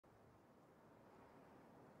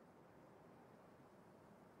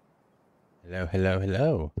Hello, hello,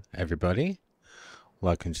 hello, everybody.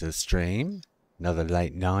 Welcome to the stream. Another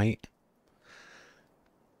late night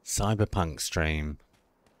Cyberpunk stream.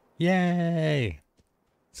 Yay!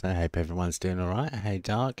 So I hope everyone's doing alright. Hey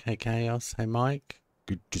Dark, hey Chaos, hey Mike.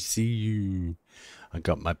 Good to see you. I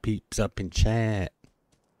got my peeps up in chat.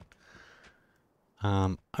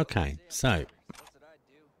 Okay, so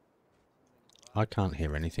I can't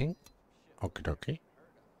hear anything. Okie dokie.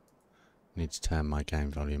 Need to turn my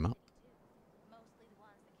game volume up.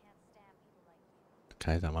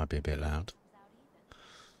 Okay, that might be a bit loud.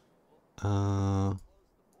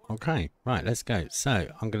 Okay, right, let's go. So,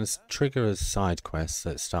 I'm going to trigger a side quest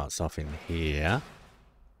that starts off in here.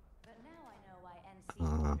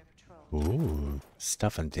 Ooh,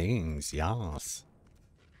 stuff and things, yes.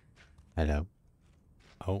 Hello.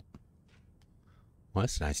 Oh. Well,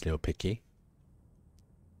 that's a nice little picky.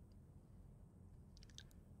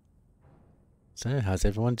 So, how's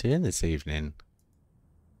everyone doing this evening?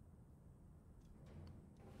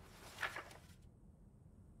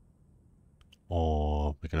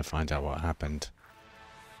 Or we're going to find out what happened.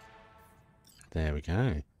 There we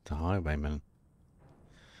go. The Highwayman.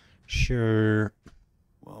 Sure.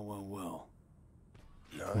 Well.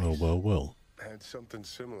 Nice. Well. Had something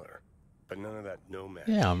similar, but none of that nomad.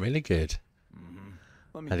 Yeah, I'm really good.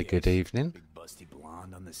 Had a good evening. Big busty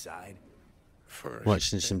blonde on the side. First,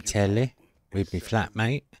 Watching some telly with my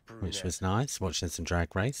flatmate, which was nice. Watching some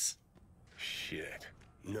Drag Race. Shit.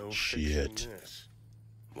 No Shit. fixing this.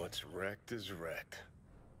 What's wrecked is wrecked.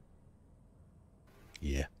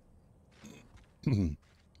 Yeah.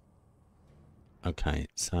 Okay,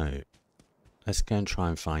 so let's go and try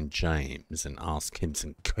and find James and ask him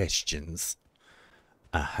some questions.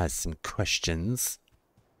 Has some questions.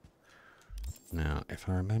 Now, if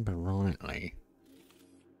I remember rightly.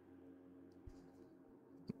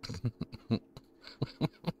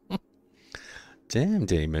 Damn,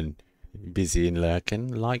 demon. Busy and lurking.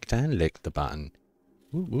 Liked and licked the button.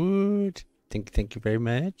 Would. Thank you very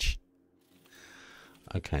much.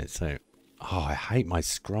 Okay, so. Oh, I hate my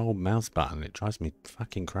scroll mouse button. It drives me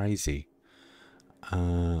fucking crazy.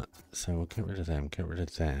 So we'll get rid of them. Get rid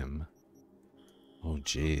of them. Oh,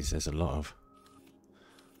 jeez. There's a lot of.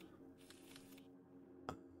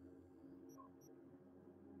 I'm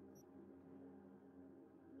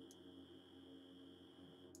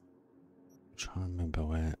trying to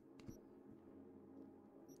remember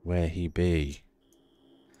where he be.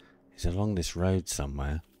 He's along this road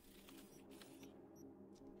somewhere.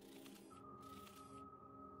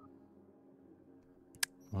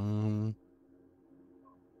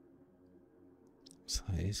 So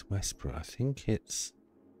it is Westbrook. I think it's.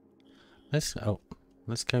 Let's go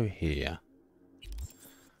here.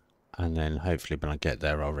 And then hopefully when I get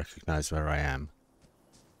there I'll recognise where I am.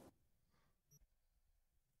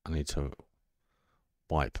 I need to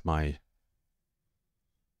wipe my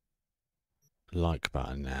like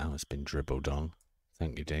button now. It's been dribbled on.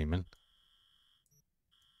 Thank you, demon.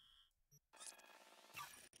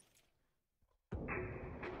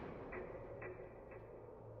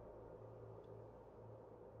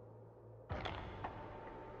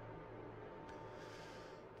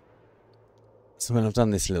 So when I've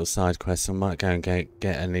done this little side quest, I might go and get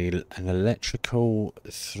an electrical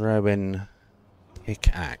throwing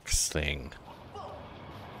pickaxe thing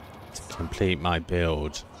to complete my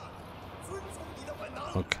build.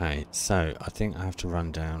 Okay, so I think I have to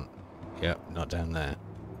run down. Yep, not down there.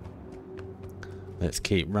 Let's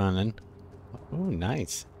keep running. Oh,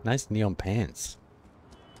 nice. Nice neon pants.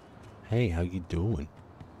 Hey, how you doing?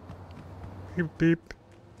 Beep beep.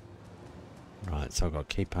 Right, so I've got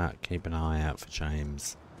to keep an eye out for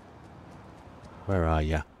James. Where are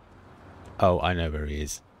ya? Oh, I know where he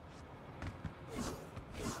is.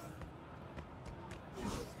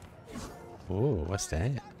 Oh, what's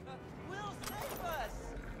that?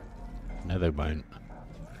 No, they won't.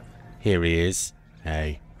 Here he is.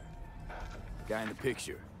 Hey. Guy in the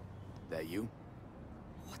picture. That you?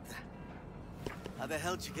 What the? How the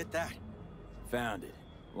hell did you get that? Found it.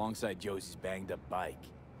 Alongside Josie's banged up bike.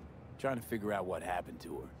 Trying to figure out what happened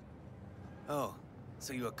to her. Oh,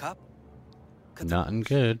 so you a cop? Nothing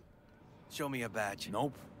good. Show me a badge.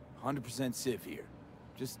 Nope. 100% Civ here.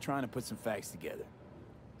 Just trying to put some facts together.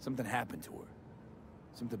 Something happened to her.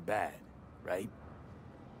 Something bad, right?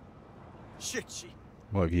 Shit, she.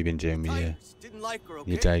 What have you been doing with Didn't like her, okay?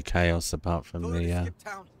 your day, Chaos, apart from Told her to the skip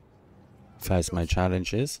town. Phasmo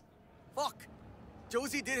challenges? Fuck!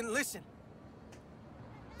 Josie didn't listen.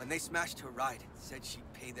 When they smashed her ride, said she'd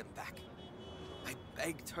pay them back. I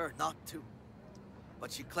begged her not to.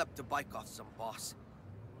 But she clept the bike off some boss.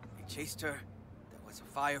 They chased her. There was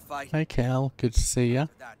a firefight. Hey Cal, good to see ya.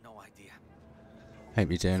 After that, no idea. Hope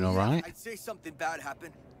you're doing alright. I'd say something bad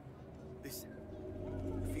happened. Listen,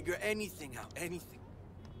 figure anything out, anything.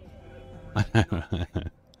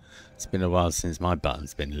 It's been a while since my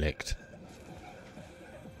button's been licked.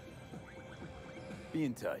 Be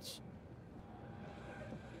in touch.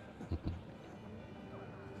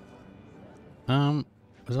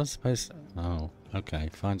 Was I supposed to... Oh, okay.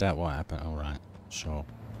 Find out what happened. Alright, sure.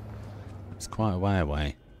 It's quite a way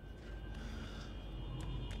away.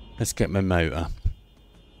 Let's get my motor.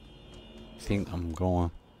 Think I'm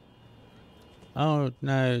going... Oh,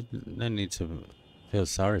 no. No need to feel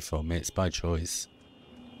sorry for me. It's by choice.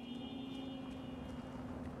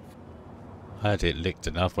 I had it licked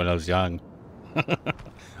enough when I was young.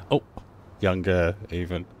 Oh, younger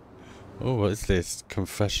even. Oh, what's this?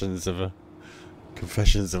 Confessions of a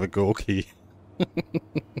Gorky.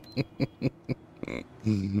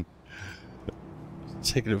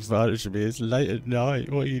 Taking advantage of me. It's late at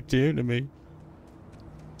night. What are you doing to me?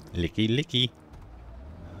 Licky licky.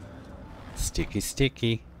 Sticky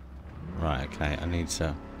sticky. Right, okay, I need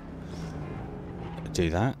to do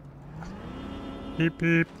that. Beep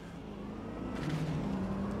beep.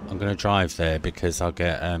 I'm gonna drive there because I'll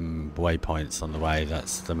get waypoints on the way.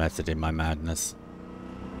 That's the method in my madness.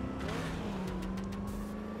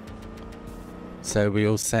 So we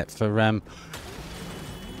all set for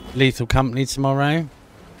Lethal Company tomorrow?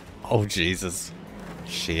 Oh Jesus.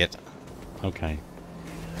 Shit. Okay.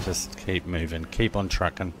 Just keep moving. Keep on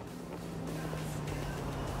trucking.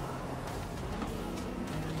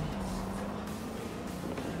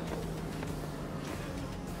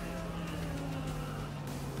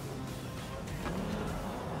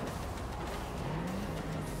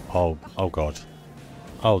 Oh God.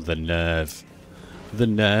 Oh, the nerve. The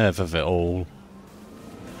nerve of it all.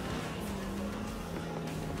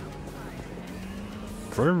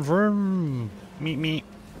 Vroom vroom. Meet me.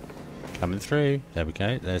 Coming through. There we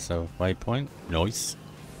go. There's a waypoint. Nice.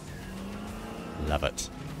 Love it.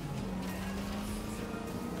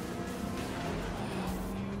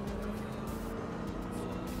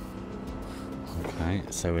 Okay,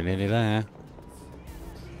 so we're nearly there.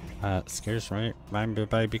 Excuse me. Rainbow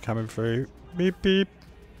baby coming through. Beep beep.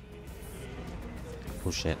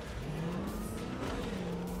 Oh shit.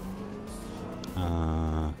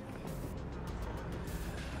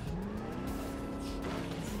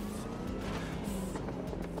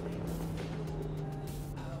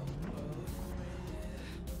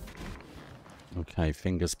 Okay,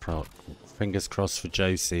 fingers crossed for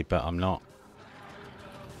Josie, but I'm not.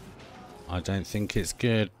 I don't think it's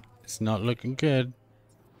good. It's not looking good.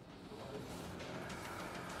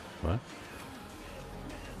 What?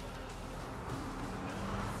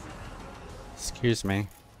 Excuse me.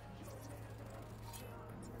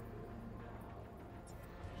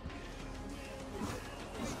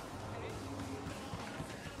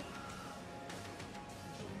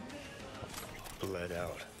 Bled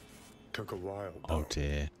out. Took a while. Oh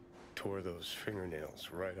dear. Tore those fingernails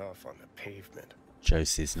right off on the pavement.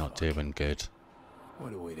 Josie's not doing good.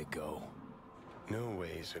 What a way to go. No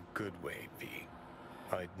way's a good way, V.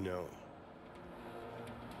 I'd know.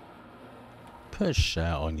 Put a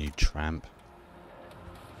shirt on, you tramp.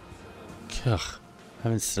 Ugh.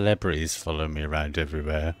 Having celebrities follow me around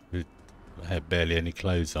everywhere with barely any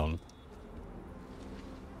clothes on.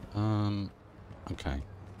 Okay.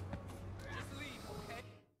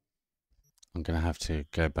 I'm gonna have to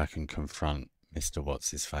go back and confront Mr.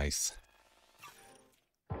 What's-his-face.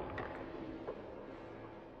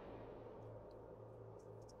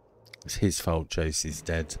 It's his fault Josie's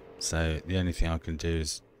dead, so the only thing I can do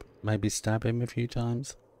is maybe stab him a few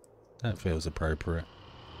times. That feels appropriate.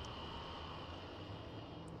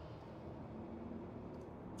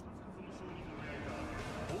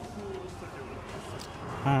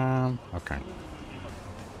 Okay.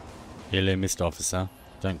 Hello, Mr. Officer.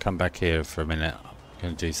 Don't come back here for a minute. I'm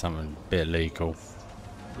gonna do something a bit illegal.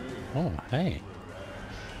 Oh, hey.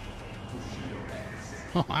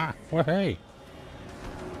 Oh, well, hey.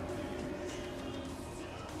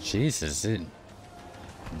 Jesus, is it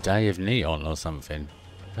Day of Neon or something?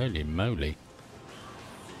 Holy moly.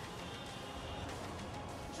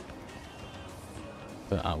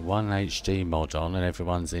 Put a 1 HD mod on and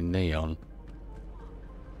everyone's in neon.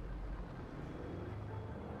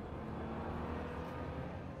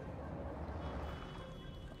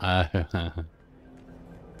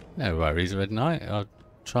 No worries, Red Knight. I'll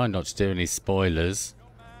try not to do any spoilers.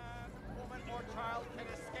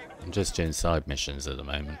 I'm just doing side missions at the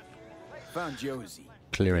moment. Found Josie.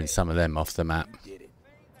 Clearing some of them off the map. You did it.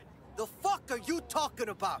 The fuck are you talking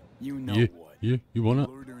about? You know what? You wanna?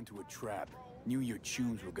 Lured her into a trap. Knew your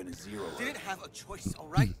tunes were gonna zero her. Didn't have a choice,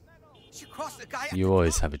 alright? She crossed the guy. You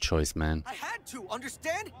always have a choice, man. I had to,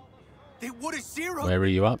 understand? They would have zeroed. Where are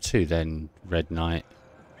you up to then, Red Knight?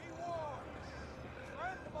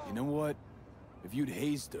 You know what? If you'd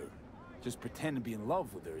hazed her, just pretend to be in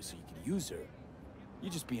love with her so you could use her,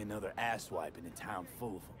 you'd just be another asswipe in a town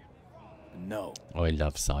full of them. But no. Oh, I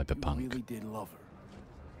love Cyberpunk. You really did love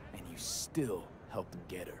her. And you still helped them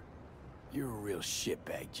get her. You're a real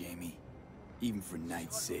shitbag, Jamie. Even for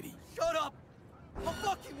Night City. Shut up! I'll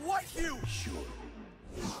fucking wipe you! Sure.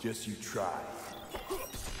 Just you try.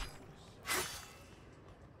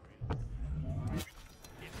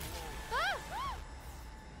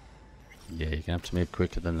 Yeah, you're gonna have to move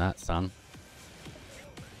quicker than that, son.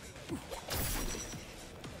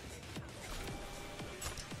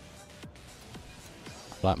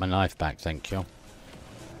 I'd like my knife back, thank you.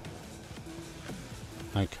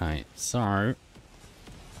 Okay, so...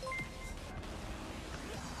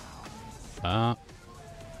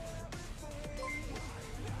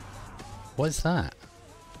 what is that?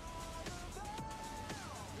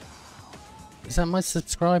 Is that my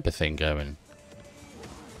subscriber thing going?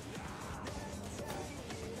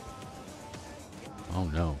 Oh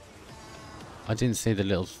no. I didn't see the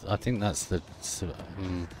little... I think that's the...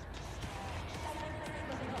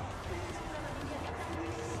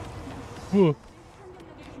 Whoa.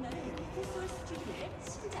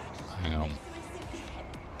 Hang on.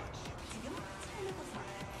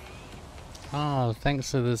 Oh,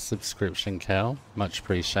 thanks for the subscription, Cal. Much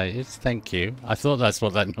appreciated. Thank you. I thought that's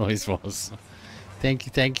what that noise was. Thank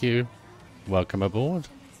you, thank you. Welcome aboard.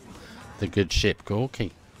 The good ship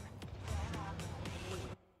Gorky.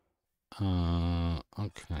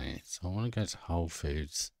 Okay, so I want to go to Whole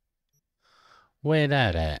Foods. Where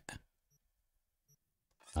that at?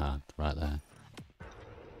 Ah, right there.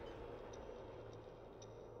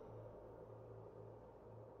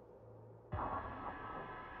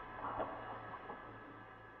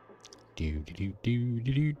 Do do do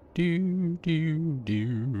do do do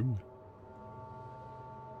do.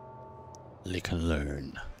 Lick and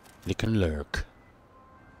learn. Lick and lurk.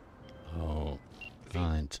 Oh,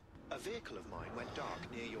 right. A vehicle of mine went dark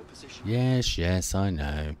near your position. Yes, yes, I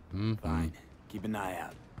know. Fine. Keep an eye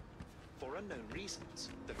out. For unknown reasons,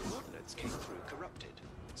 the coordinates came through corrupted,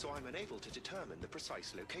 so I'm unable to determine the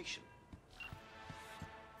precise location.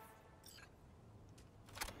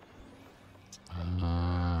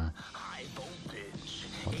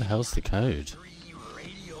 What the hell's the code?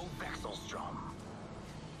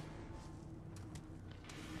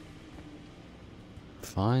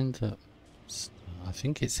 Find the... I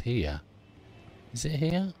think it's here. Is it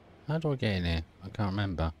here? How do I get in here? I can't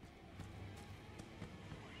remember.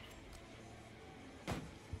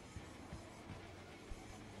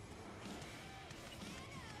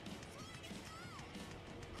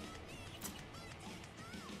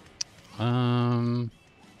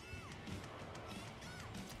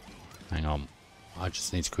 Hang on. I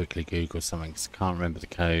just need to quickly Google something because I can't remember the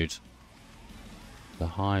code. The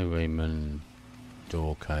Highwayman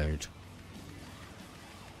door code.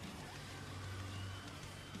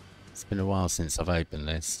 It's been a while since I've opened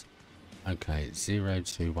this. Okay,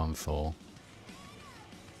 0214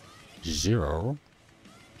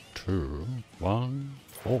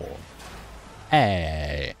 0214.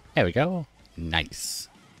 Hey, there we go. Nice.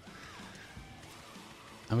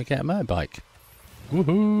 And we get a motorbike.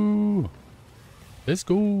 Woohoo! Let's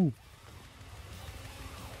go.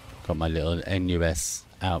 Got my little NUS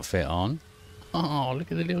outfit on. Oh, look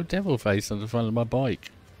at the little devil face on the front of my bike.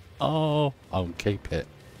 Oh, I'll keep it.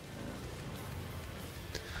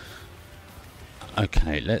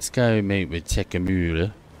 Okay, let's go meet with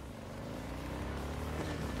Takemura.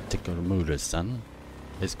 Takemura, son.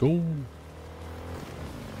 Let's go.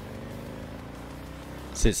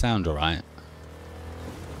 Does it sound alright?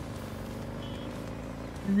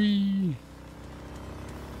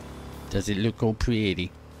 Does it look all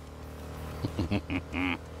pretty?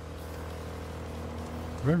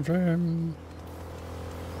 Vroom, vroom.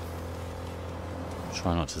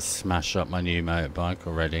 Try not to smash up my new motorbike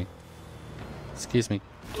already. Excuse me.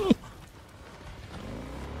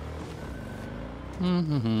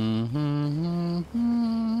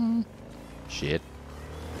 Shit.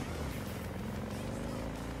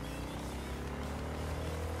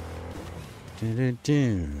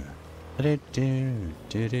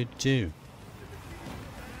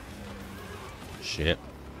 Shit.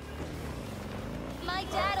 My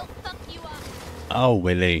dad'll fuck you up. Oh,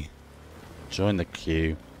 Willie. Join the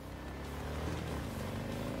queue.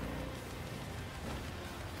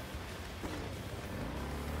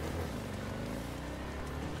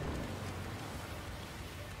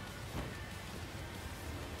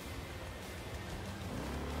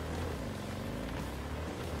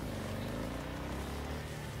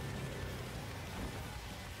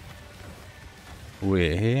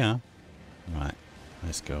 We're here. Right,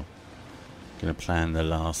 let's go. Gonna plan the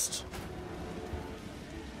last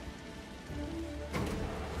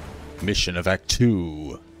mission of Act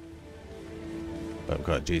 2. But we've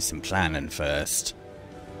got to do some planning first.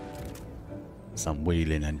 Some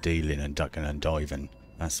wheeling and dealing and ducking and diving.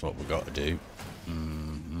 That's what we've got to do.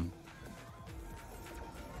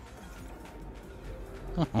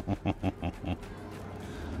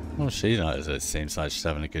 Well, she knows it. Seems like she's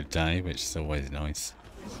having a good day, which is always nice.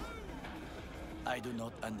 I do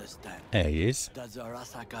not understand. There he is. Does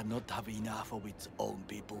Arasaka not have enough of its own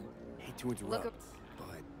people? Hate to interrupt,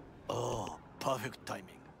 but Oh, perfect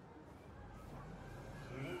timing.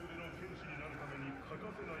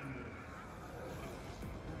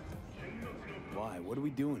 why? What are we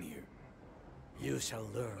doing here? You shall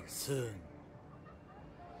learn soon.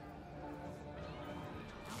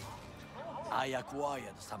 I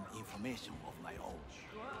acquired some information of my own.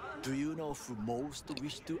 Do you know who most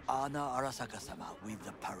wish to honor Arasaka-sama with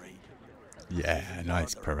the parade? Yeah,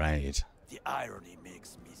 nice parade. The irony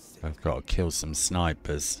makes me sick. I've got to kill some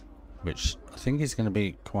snipers, which I think is going to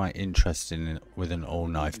be quite interesting with an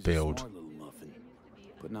all-knife He's a build. smart little muffin,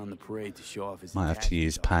 putting on the parade to show off his Might have to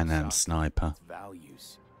use attachment Panam to sniper.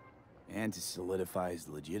 values, and to solidify his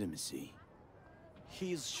legitimacy.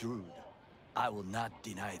 He is shrewd. I will not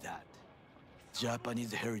deny that.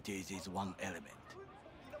 Japanese heritage is one element.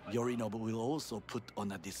 Yorinobu will also put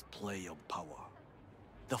on a display of power.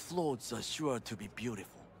 The floats are sure to be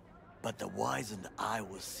beautiful, but the wizened eye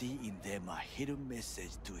will see in them a hidden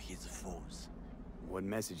message to his foes. What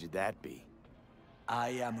message would that be? I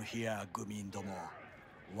am here, Gumindomo.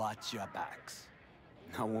 Watch your backs.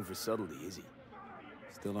 Not one for subtlety, is he?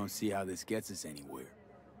 Still don't see how this gets us anywhere.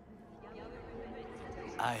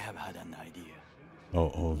 I have had an idea.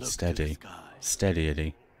 Oh, Look steady. to the sky. Steady,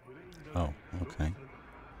 Eddie. Oh, okay.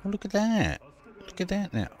 Oh, look at that. Look at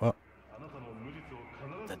that now. Oh,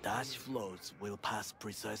 The dash floats will pass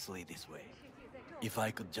precisely this way. If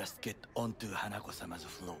I could just get onto Hanako-sama's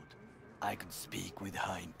float, I could speak with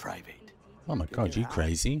her in private. oh my god, you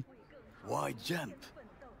crazy? Why jump?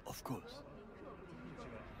 Of course.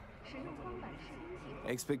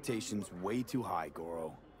 Expectations way too high,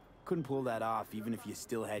 Goro. Couldn't pull that off even if you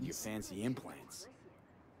still had your fancy implants.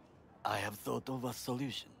 I have thought of a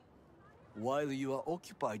solution. While you are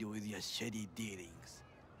occupied with your shady dealings,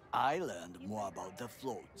 I learned more about the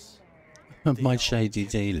floats. They My are all shady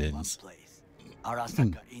kept in one dealings. place,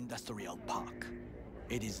 Arasaka Industrial Park.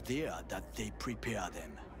 It is there that they prepare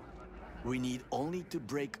them. We need only to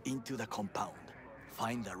break into the compound,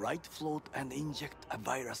 find the right float and inject a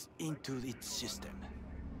virus into its system.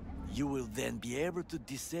 You will then be able to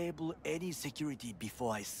disable any security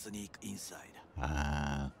before I sneak inside.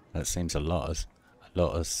 Ah, that seems a lot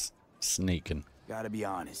of sneaking. Gotta be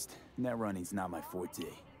honest, net running's not my forte.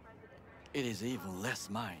 It is even less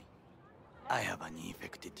mine. I have an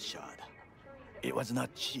infected shard. It was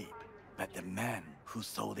not cheap, but the man who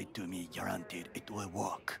sold it to me guaranteed it will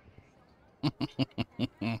work.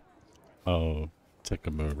 Oh,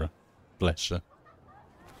 Takemura. Bless you.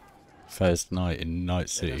 First night in Night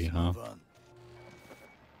City, Let us huh? move on.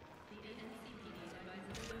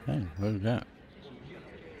 Hey, look at that.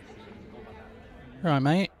 Right,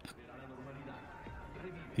 mate.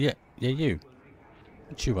 Yeah, you.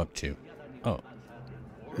 What you up to? Oh,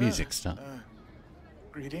 music stuff.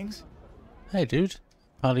 Greetings. Hey, dude.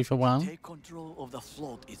 Party for one? Take control of the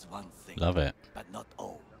float is one thing, Love it. but not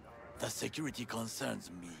all. The security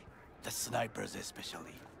concerns me, the snipers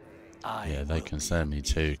especially. Yeah, they concern me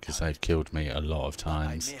too, because they've killed me a lot of I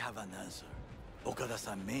times. may have an answer.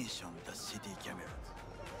 Okada-san mentioned the city cameras.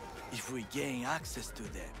 If we gain access to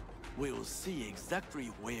them, we will see exactly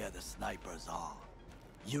where the snipers are.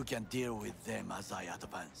 You can deal with them as I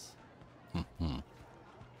advance.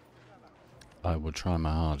 I will try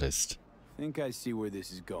my hardest. Think I see where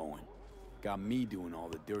this is going. Got me doing all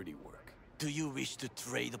the dirty work. Do you wish to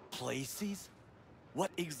trade places?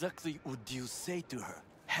 What exactly would you say to her?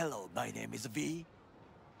 Hello, my name is V.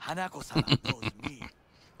 Hanako-sama knows me.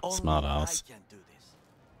 Only Smart ass. I can do this.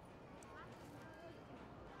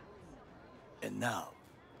 And now,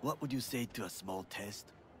 what would you say to a small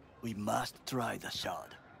test? We must try the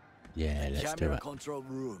shard. Yeah, The let's do camera it. control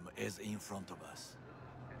room is in front of us.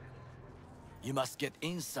 You must get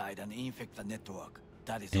inside and infect the network.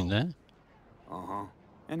 That is all. In there? Uh-huh.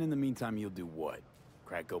 And in the meantime, you'll do what?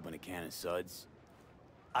 Crack open a can of suds?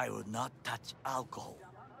 I will not touch alcohol.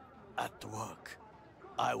 At work,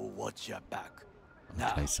 I will watch your back.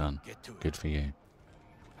 Now, Okay, son. get to Good it. for you.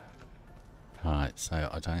 Alright, so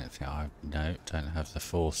I don't think don't have the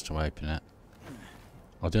force to open it.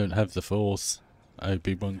 I don't have the force.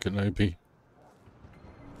 Obi-Wan Kenobi.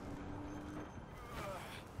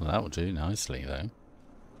 Well, that will do nicely, though.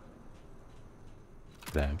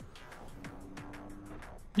 There.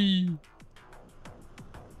 Eee.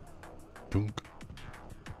 Dunk.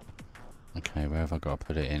 Okay, where have I got to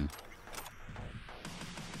put it in?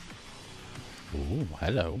 Oh,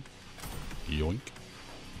 hello. Yoink.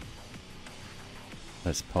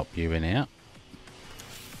 Let's pop you in here.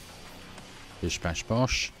 Bish bash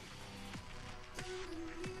bosh.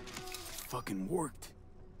 Fucking worked.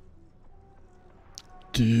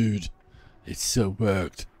 Dude, it so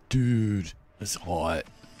worked. Dude, it's hot.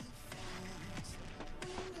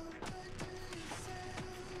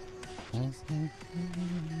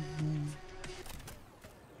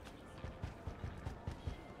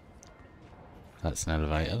 That's an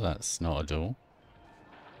elevator, that's not a door.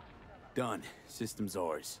 Done. System's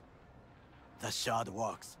ours. The shard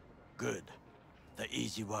works. Good. The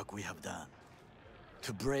easy work we have done.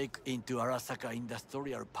 To break into Arasaka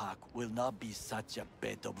Industrial Park will not be such a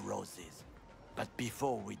bed of roses. But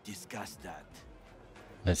before we discuss that...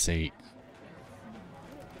 Let's eat.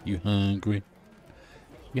 You hungry?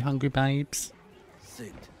 You hungry, babes?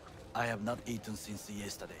 Sit. I have not eaten since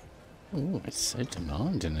yesterday. Oh, it's so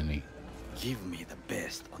demanding, isn't he? Give me the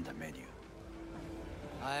best on the menu.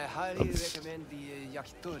 I highly recommend the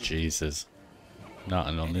yakitori. Jesus.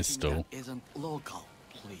 Nothing on this Anything stall. that isn't local,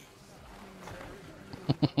 please.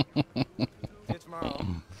 See you tomorrow.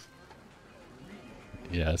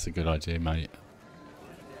 Yeah, that's a good idea, mate.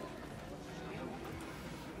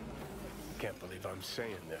 Can't believe I'm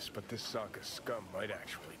saying this, but this Sokka scum might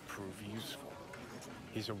actually prove useful.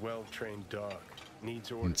 He's a well-trained dog.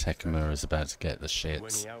 Needs And orders. Takemura's about to get the When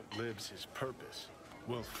shits. he outlives his purpose,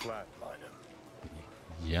 we'll flatline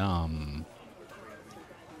him. Yum.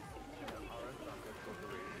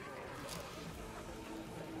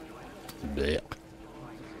 Blech.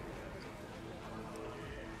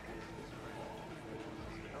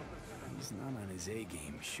 He's not on his A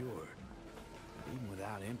game, sure. Even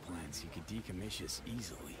without implants, he could decommission us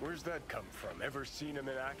easily. Where's that come from? Ever seen him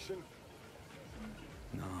in action?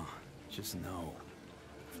 No, just no.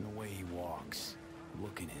 From the way he walks,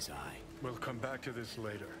 look in his eye. We'll come back to this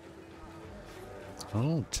later.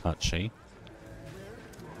 Oh, touchy.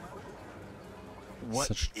 What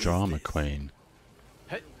Such is drama this? queen.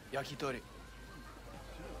 Hey, yakitori.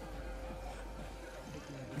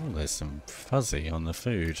 Oh, there's some fuzzy on the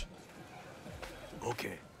food.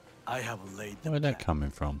 Okay, I have laid the Where'd that plan. coming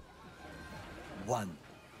from? 1.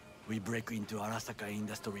 We break into Arasaka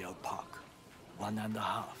Industrial Park.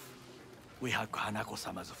 1.5. We hack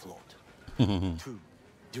Hanako-sama's float. 2.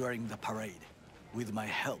 During the parade, with my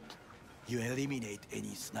help, you eliminate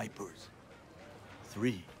any snipers.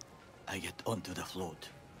 3. I get onto the float.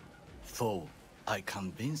 4. I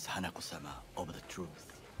convince Hanako-sama of the truth.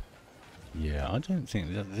 Yeah, I don't think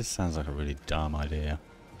this sounds like a really dumb idea.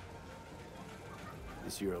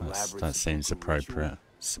 This your elaborate That seems seppuku ritual? appropriate.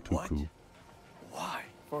 Seppuku. Why?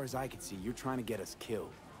 As far as I can see, you're trying to get us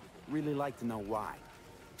killed. Really like to know why.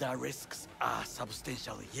 The risks are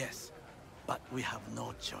substantial, yes, but we have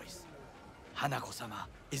no choice. Hanako-sama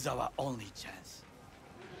is our only chance.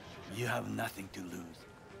 You have nothing to lose,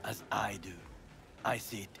 as I do. I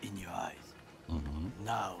see it in your eyes.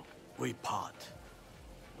 Now, we part.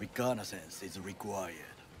 Reconnaissance is required.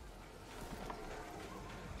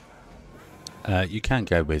 You can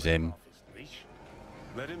go with him. His leash.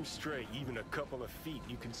 Let him stray even a couple of feet.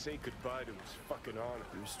 You can say goodbye to his fucking honor.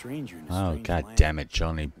 You're a stranger in a Oh, strange god land. damn it,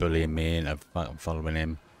 Johnny. Bullying me into following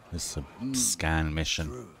him. This is a scan mission.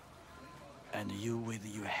 True. And you with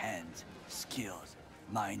your hands, skills,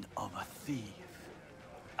 mind of a thief.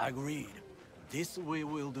 Agreed. This we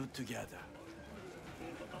will do together.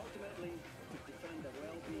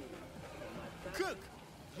 Cook!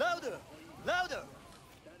 Louder! Louder!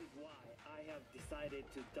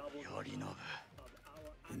 Yorinobu.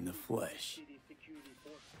 In the flesh.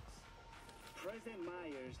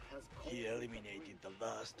 He eliminated the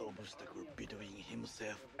last obstacle between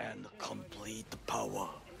himself and complete power.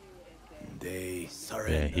 They... Yeah,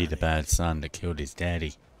 Surrender. he the bad son that killed his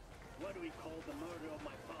daddy.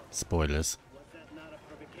 Spoilers.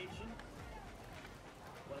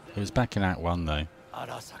 It was back in Act 1 though.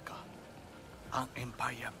 Arasaka, an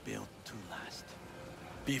empire built to last.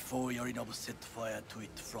 Before Yorinobu set fire to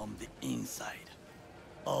it from the inside,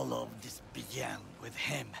 all of this began with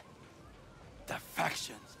him. The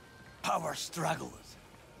factions, power struggles,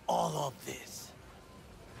 all of this.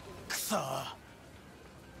 Kusa!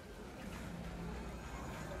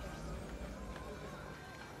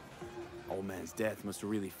 Old man's death must have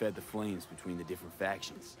really fed the flames between the different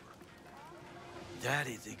factions. That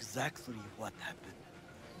is exactly what happened.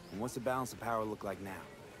 And what's the balance of power look like now?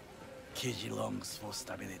 Kiji longs for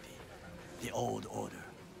stability. The old order.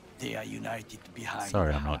 They are united behind.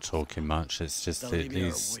 Sorry, I'm not talking much. It's just The that liberal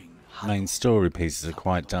these wing main handle story pieces are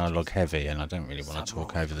quite Sabotage dialogue heavy, and I don't really want to talk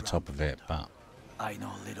Saburo over the top of it, but I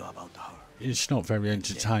know little about her. it's not very And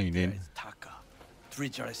then there entertaining. is Taka,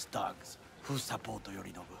 treacherous thugs who support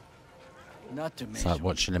Yorinobu. Not to It's mention like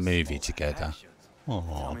watching a movie small together. actions. Tell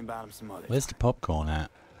Oh, me about him some other where's the popcorn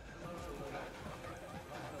at?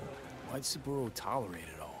 Why'd Saburo tolerate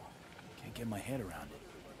it all? Can't get my head around it.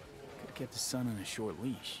 Could've kept his son on a short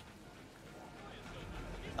leash.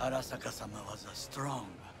 Arasaka-sama was a strong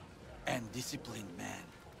and disciplined man.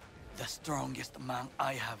 The strongest man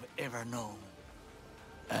I have ever known.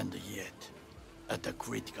 And yet, at a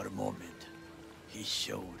critical moment, he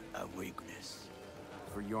showed a weakness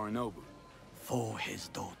For Yorinobu. for his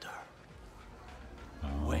daughter.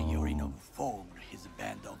 When Yorinobu formed his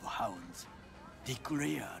band of hounds,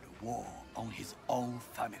 declared war on his own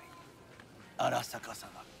family,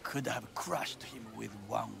 Arasaka-sama could have crushed him with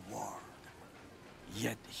one word.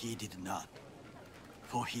 Yet he did not,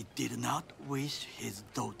 for he did not wish his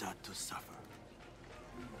daughter to suffer.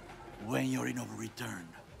 When Yorinobu returned,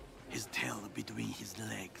 his tail between his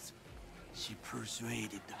legs, she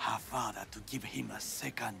persuaded her father to give him a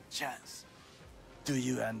second chance. Do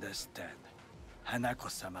you understand?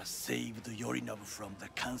 Hanako-sama saved Yorinobu from the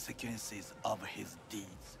consequences of his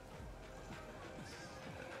deeds.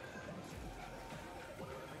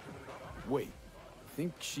 Wait,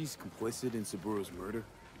 think she's complicit in Saburo's murder?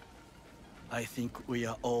 I think we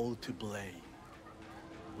are all to blame.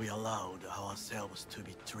 We allowed ourselves to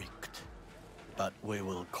be tricked. But we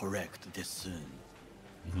will correct this soon.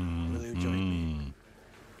 Will you join me?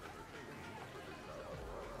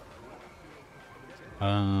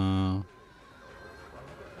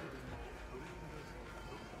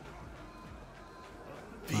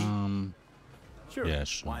 Sure. Yeah,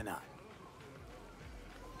 sure. Why not?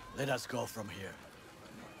 Let us go from here.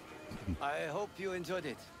 I hope you enjoyed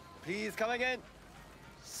it. Please come again.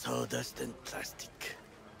 Sawdust and plastic.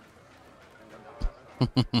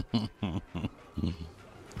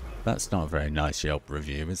 That's not a very nice Yelp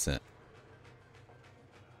review, is it?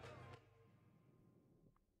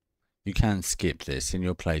 You can skip this. In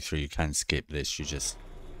your playthrough, you can skip this. You just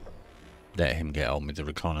let him get on with the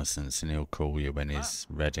reconnaissance and he'll call you when he's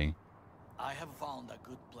ready. I have found a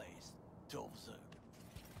good place to observe.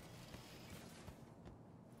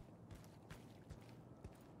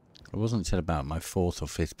 It wasn't until about my 4th or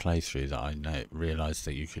 5th playthrough that I realised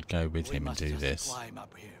that you could go with We him and must do just this. climb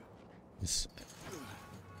up here. It's...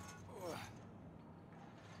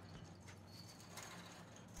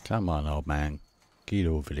 Come on, old man. Get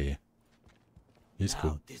over there. Let's Now,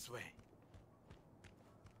 go. this way.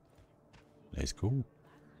 Let's go.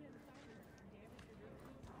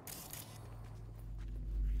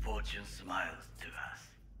 Fortune smiles to us.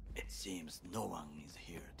 It seems no one is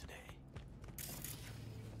here today.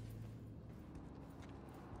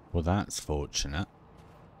 Well, that's fortunate.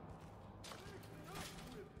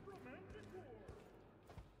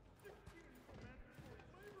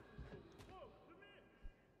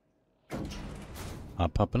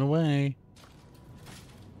 Up and away.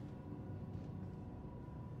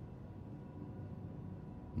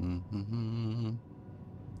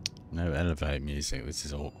 No elevator music. This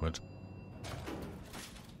is awkward.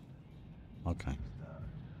 Okay.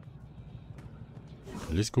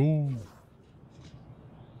 Let's go.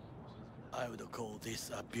 I would call this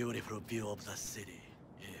a beautiful view of the city,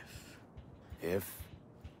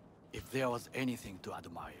 if there was anything to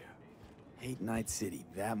admire. Hate Night City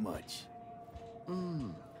that much.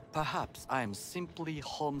 Perhaps I am simply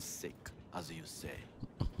homesick, as you say.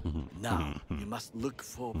 Now, you must look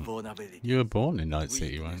for vulnerability. You were born in Night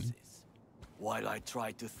City, weren't you? weaknesses, while I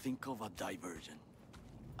try to think of a diversion.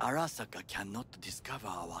 Arasaka cannot discover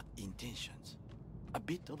our intentions. A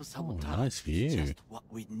bit of sabotage nice view. is just what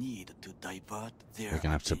we need to divert their We're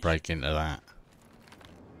gonna have to attention. break into that.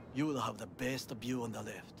 You will have the best view on the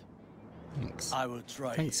left. Thanks. I will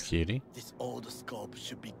try Thanks, here. cutie. This old scope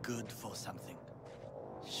should be good for something.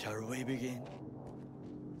 Shall we begin?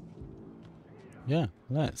 Yeah,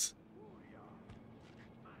 let's.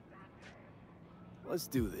 Let's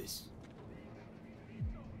do this.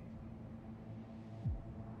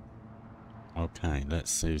 Okay,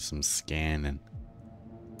 let's do some scanning.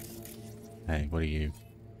 Hey, what are you?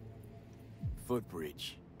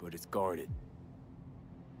 Footbridge, but it's guarded.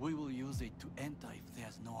 We will use it to enter if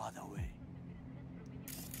there's no other way.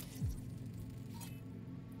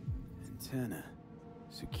 Antenna.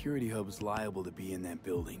 Security hub's liable to be in that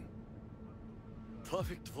building.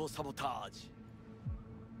 Perfect for sabotage.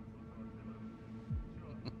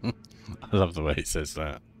 I love the way he says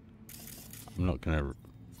that. I'm not going to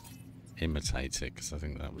imitate it because I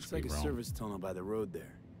think that would Looks be like a wrong. service tunnel by the road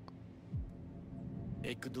there.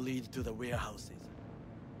 It could lead to the warehouses.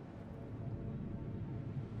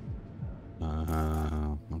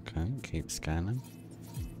 Okay, keep scanning.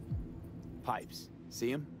 Pipes.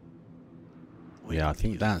 See them? Yeah, I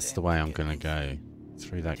think that's the way I'm going to go.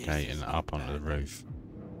 Through that gate and up onto the roof.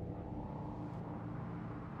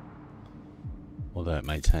 Although it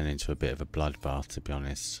may turn into a bit of a bloodbath, to be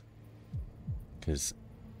honest. Because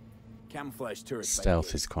Camouflage turrets.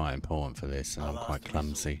 stealth is quite important for this, and I'm Alas, quite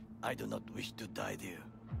clumsy. I do not wish to die there.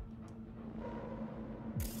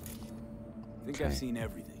 I think I've Okay. seen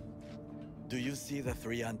everything. Do you see the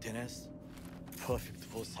 3 antennas? Perfect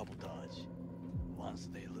for sabotage. Once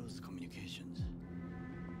they lose communications.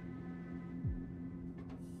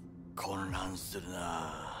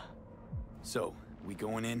 So, we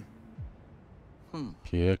going in?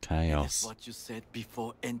 Pure That's chaos. what you said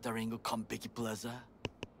before entering Konpeki Plaza?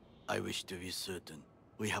 I wish to be certain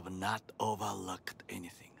we have not overlooked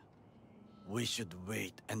anything. We should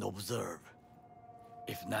wait and observe.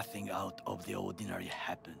 If nothing out of the ordinary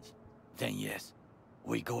happens, then yes,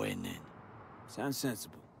 we go in. Sounds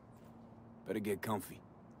sensible. Better get comfy.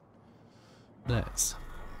 Let's.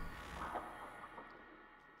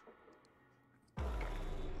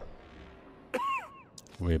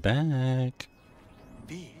 We're back.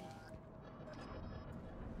 B.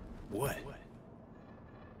 What?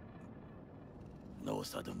 No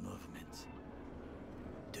sudden movements.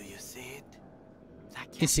 Do you see it?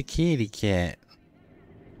 It's a kitty cat.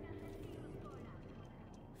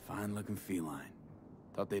 Fine looking feline.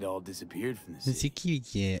 Thought they'd all disappeared from the It's a city.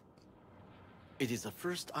 kitty cat. It is the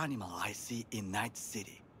first animal I see in Night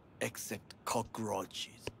City, except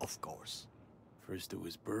cockroaches, of course. First it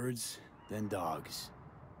was birds, then dogs.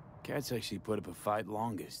 Cats actually put up a fight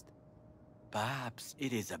longest. Perhaps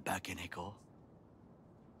it is a bakeneko.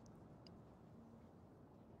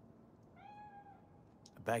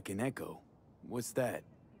 Back in Echo. What's that?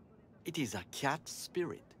 It is a cat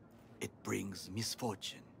spirit. It brings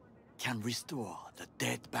misfortune, can restore the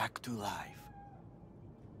dead back to life.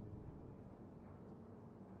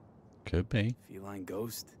 Could be. Feline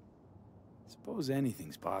ghost? Suppose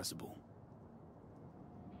anything's possible.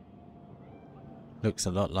 Looks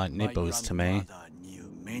a lot like Nibbles to me. My grandfather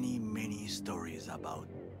knew many stories about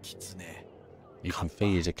kitsune, You can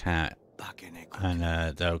feed a cat bakeneko.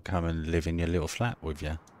 and they'll come and live in your little flat with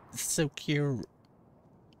you. It's so cute.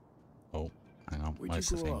 Oh, hang on. Where'd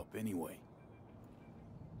Where's you the grow thing? up, anyway?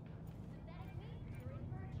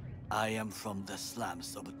 I am from the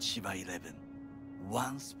slums of Chiba 11.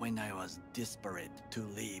 Once when I was desperate to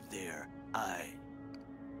live there,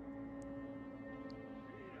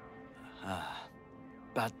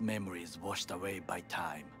 bad memories washed away by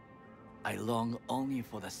time. I long only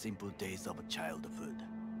for the simple days of childhood.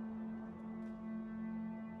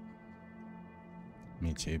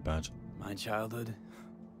 Me too, bud. My childhood?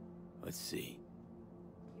 Let's see.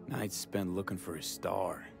 Nights spent looking for a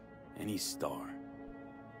star. Any star.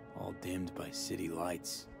 All dimmed by city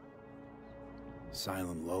lights.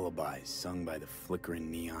 Silent lullabies sung by the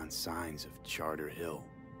flickering neon signs of Charter Hill.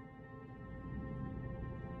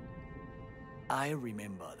 I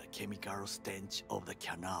remember the chemical stench of the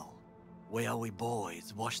canal, where we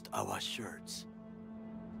boys washed our shirts.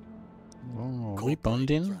 Oh, we Corporate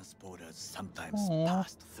bonding? Transporters sometimes Aw.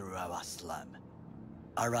 passed through our slum.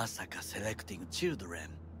 Arasaka selecting children,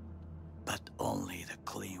 but only the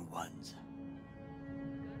clean ones.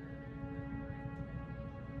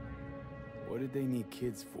 What did they need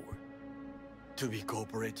kids for? To be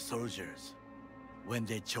corporate soldiers. When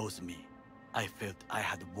they chose me, I felt I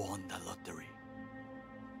had won the lottery.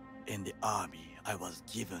 In the army, I was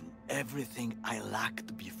given everything I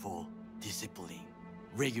lacked before: discipline,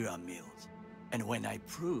 regular meals, and when I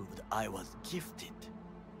proved I was gifted,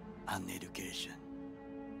 an education.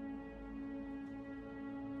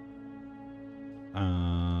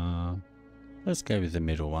 Let's go with the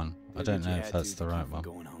middle one. I Did don't what you know had if that's to the keep right from one.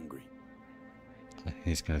 Going hungry.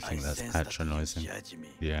 He's going to think I that's sense that you patronizing. judge me,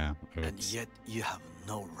 Yeah. and Oops. yet you have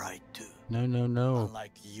no right to. No, no, no.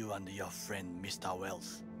 Unlike you and your friend Mr.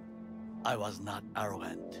 Wells, I was not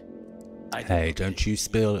arrogant. I did Hey, not don't take you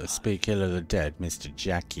evil speak ill of the dead, Mr.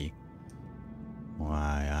 Jackie.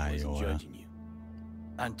 Why, I I wasn't oughta. judging you.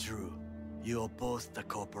 And true, you oppose the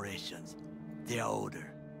corporations, their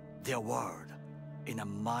order, their word, in a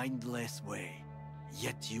mindless way,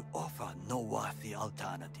 yet you offer no worthy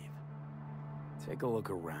alternative. Take a look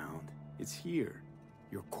around. It's here.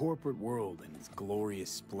 Your corporate world in its glorious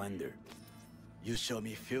splendor. You show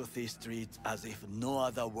me filthy streets as if no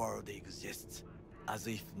other world exists, as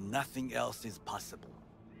if nothing else is possible.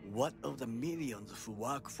 What of the millions who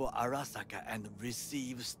work for Arasaka and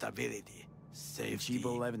receive stability, safety? Cheap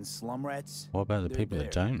 11 slum rats? What about the They're people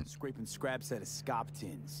that there, don't? scraping scraps out of scop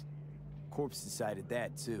tins. Corpse decided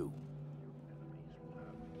that too.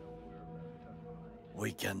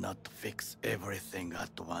 We cannot fix everything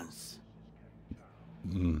at once.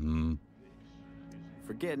 Mm-hmm.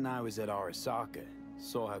 Forgetting I was at Arasaka,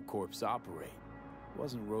 saw how corpse operate. It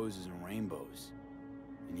wasn't roses and rainbows.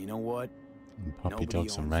 And you know what? Puppy Nobody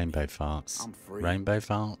dogs and owns rainbow me. farts. I'm free. Rainbow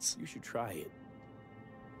farts? You should try it.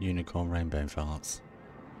 Unicorn rainbow farts.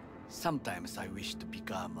 Sometimes I wish to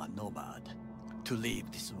become a nomad, to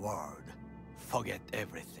leave this world, forget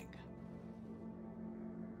everything.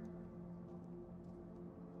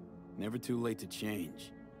 Never too late to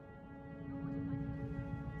change.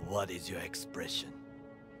 What is your expression?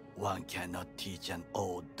 One cannot teach an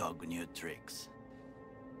old dog new tricks.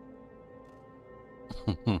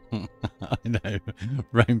 I know.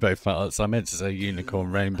 Rainbow farts. I meant to say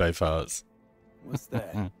unicorn rainbow farts. What's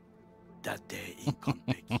that? That day in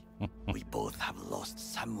Konpeki, we both have lost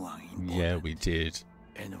someone important. Yeah, we did.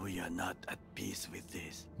 And we are not at peace with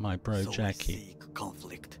this. My bro so Jackie. We seek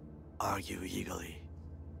conflict, argue eagerly.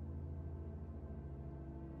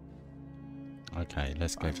 Okay,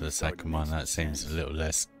 let's go for the second one. That seems a little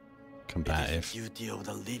less combative. It is the duty of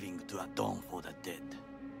the living to atone for the dead.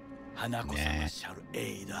 Hanako-sama shall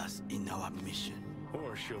aid us in our mission.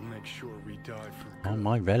 Or she'll make sure we die for Oh, good.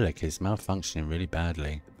 my relic is malfunctioning really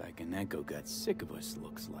badly. The Bakaneko got sick of us,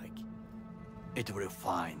 looks like. It will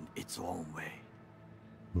find its own way.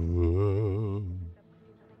 Whoa.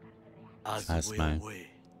 As Asmo. will we.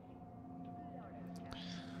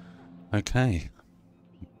 Okay.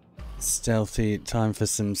 Stealthy, time for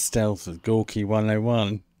some stealth of Gorky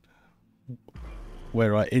 101.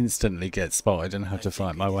 Where I instantly get spotted and have to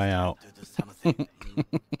fight my way out.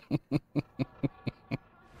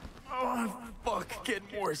 Oh, fuck, getting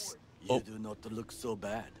worse. You do not look so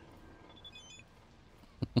bad.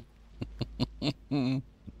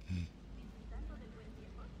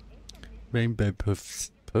 Rainbow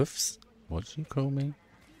puffs. Puffs? What do you call me?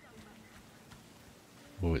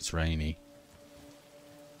 Oh, it's rainy.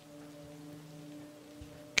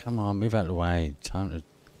 Come on, move out of the way. Time to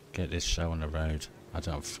get this show on the road. I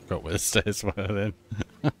forgot where the stairs were then.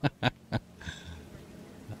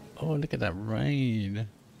 Oh, look at that rain.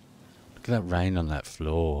 Look at that rain on that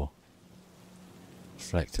floor.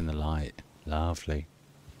 Reflecting the light. Lovely.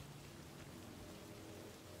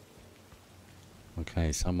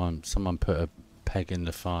 Okay, someone put a peg in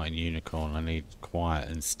the farting unicorn. I need quiet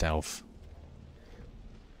and stealth.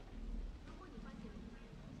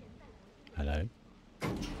 Hello?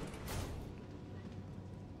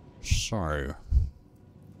 So,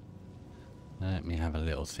 let me have a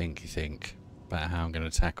little think about how I'm going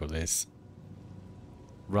to tackle this.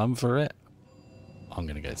 Run for it? I'm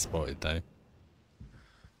going to get spotted though.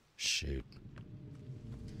 Shoot.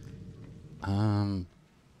 Oh,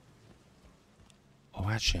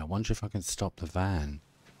 actually, I wonder if I can stop the van.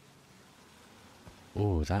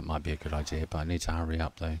 Oh, that might be a good idea, but I need to hurry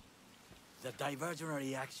up though. The diversionary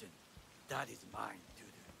reaction, that is mine to do.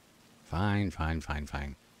 Fine. I've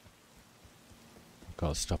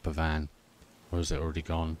got to stop a van. Or is it already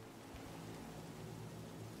gone?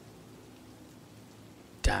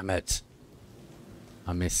 Damn it.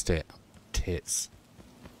 I missed it. Tits.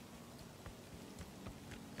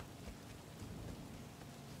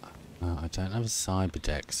 I don't have a cyber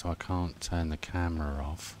deck, so I can't turn the camera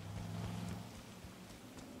off.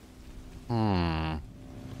 Go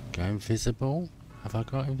invisible? Have I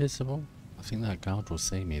got invisible? I think that guard will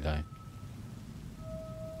see me though.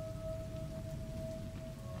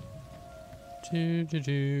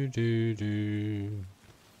 Do.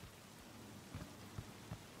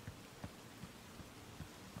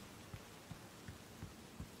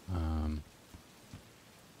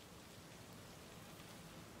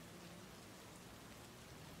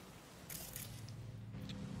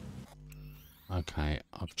 Okay,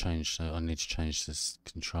 I've changed. I need to change this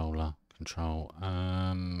controller. Control.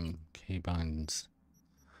 Keybinds.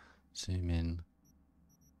 Zoom in.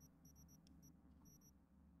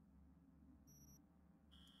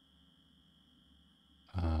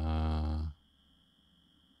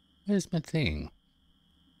 Where's my thing?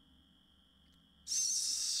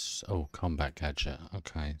 Oh, combat gadget.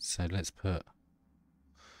 Okay, so let's put.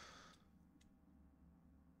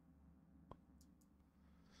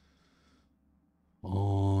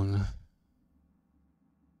 On.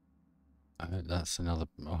 That's another.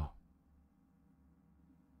 Oh.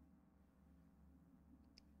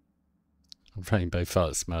 Rainbow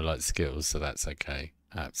farts smell like Skittles, so that's okay.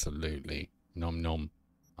 Absolutely. Nom nom.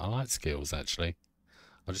 I like Skittles actually.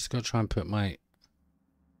 I just got to try and put my...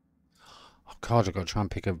 Oh god, I've got to try and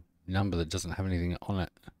pick a number that doesn't have anything on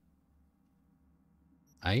it.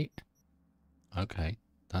 8? Okay,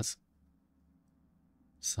 that's...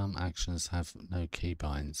 Some actions have no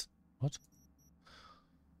keybinds. What?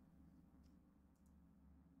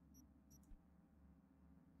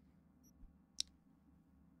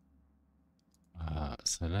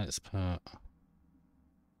 So let's put...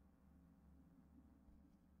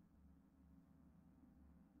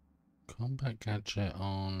 Combat gadget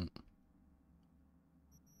on...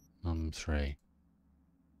 3.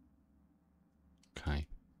 Okay.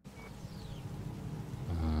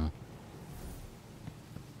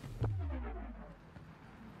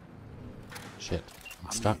 Shit.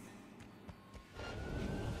 I'm stuck.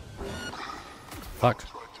 Fuck.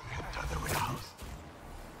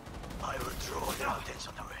 I will draw their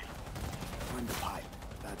attention away. Find the pipe.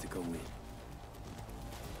 About to go in.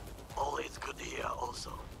 All is good here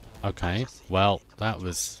also. Okay. Well, that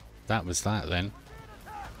was that then.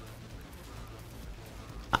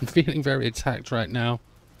 I'm feeling very attacked right now.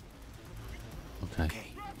 Okay. Okay,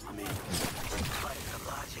 I'm in. Find the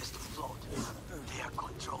largest float. They are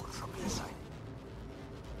controlled from inside.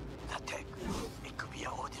 That tech, it could be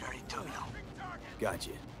an ordinary terminal.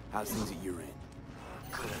 Gotcha. How's things at your end?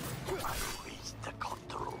 Good. I will reach the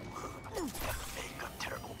control room and make a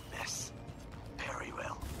terrible mess. Very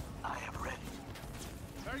well. I am ready.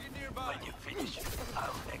 Target nearby. When you finish,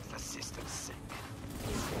 I'll make the system sync.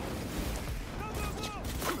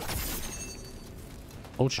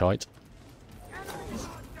 Oh, shite.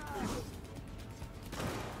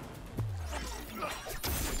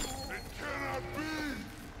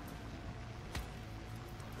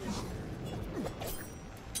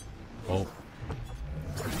 Oh.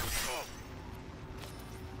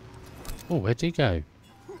 Oh, where'd he go?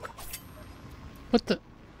 What the?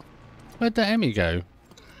 Where'd the Emmy go?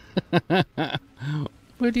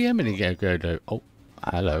 Where'd the Emmy go? Oh,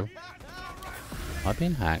 hello. I've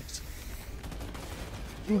been hacked.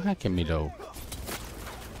 Who hacking me though?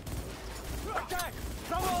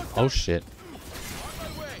 Oh shit.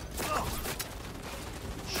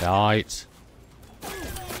 Shite.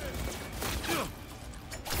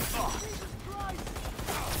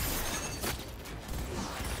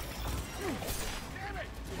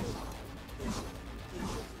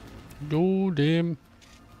 Oh damn.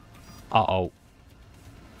 Uh-oh.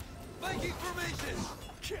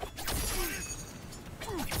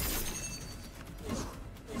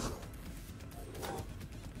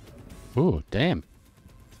 Ooh, damn.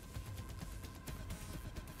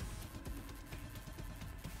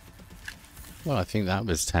 Well, I think that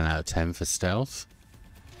was 10 out of 10 for stealth.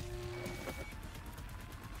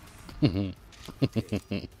 I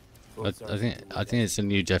think it's a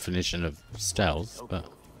new definition of stealth,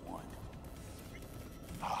 but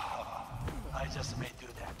I just may do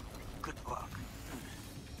that. Good work.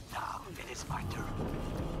 Now it is my turn.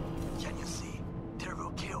 Can you see?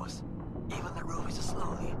 Terrible chaos. Even the room is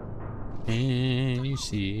slowly. can you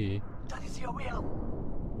see? That is your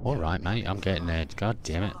will. All right, mate, I'm getting there. God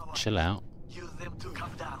damn it, chill out. Use them to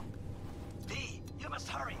come down. D, you must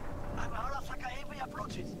hurry. And Arasaka Avery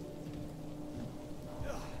approaches.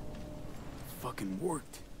 Fucking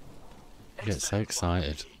worked. I get so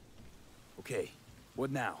excited. Okay,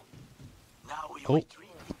 what now? Now we Oh. retreat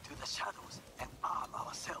into the shadows and arm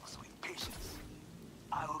ourselves with patience.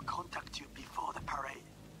 I will contact you before the parade.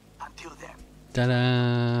 Until then,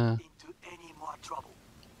 Ta-da! into any more trouble.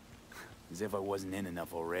 As if I wasn't in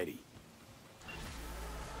enough already.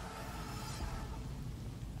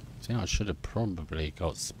 See, I should have probably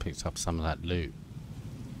picked up some of that loot.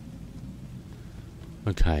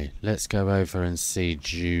 Okay, let's go over and see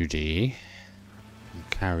Judy and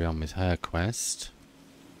carry on with her quest.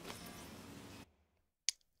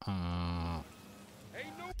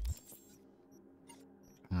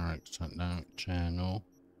 Character note, journal.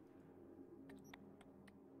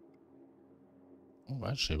 Oh,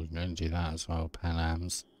 actually, we can go and do that as well.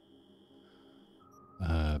 Panam's.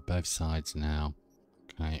 Both sides now.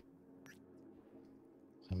 Okay.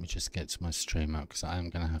 Let me just get to my stream up because I am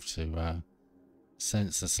going to have to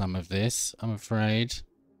censor some of this, I'm afraid.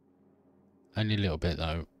 Only a little bit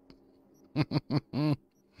though.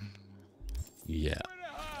 Yeah.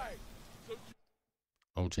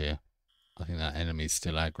 Oh dear. I think that enemy's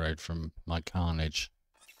still aggroed from my carnage.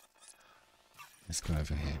 Let's go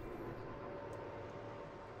over here.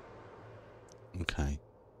 Okay.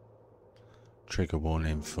 Trigger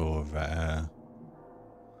warning for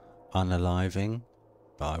unaliving,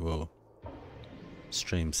 but I will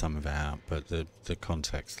stream some of it out, but the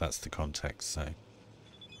context, that's the context, so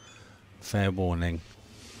fair warning.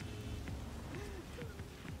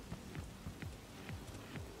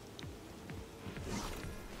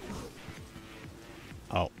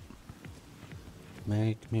 Oh.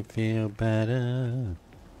 Make me feel better.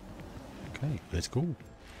 Okay, let's go.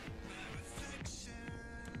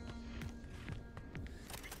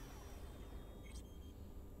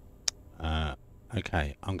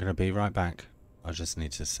 Okay, I'm gonna be right back. I just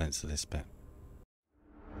need to censor this bit.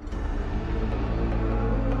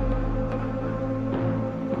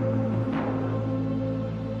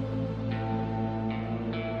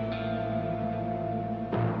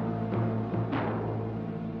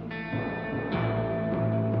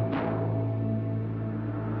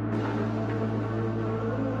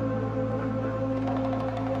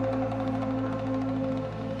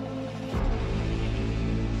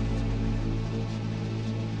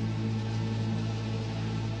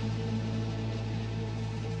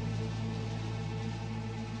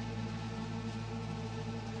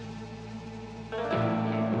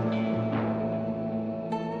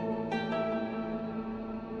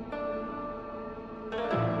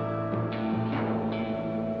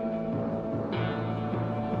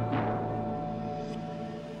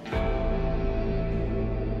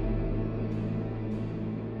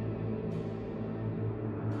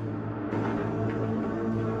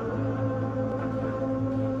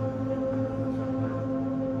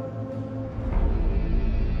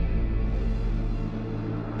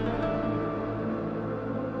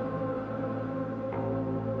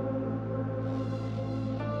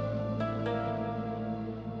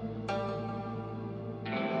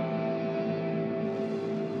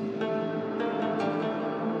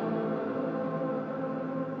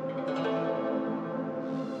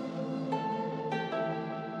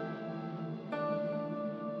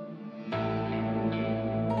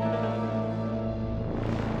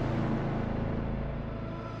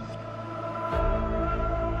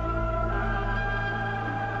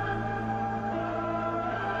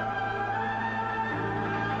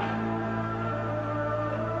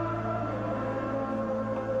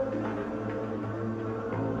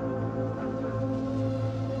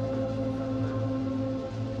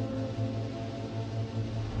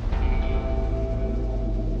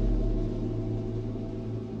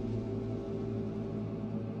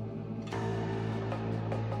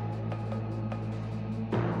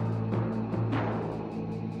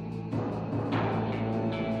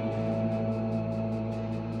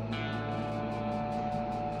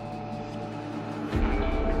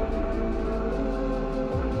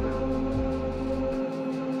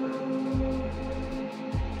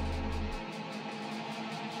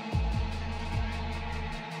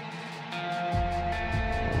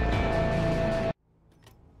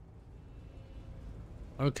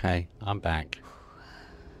 Okay, I'm back.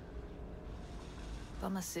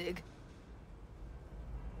 Bum a cig.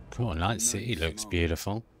 Cool, Night City looks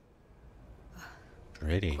beautiful.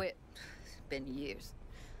 Pretty. Quit. It's been years.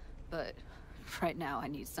 But right now I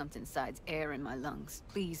need something besides air in my lungs.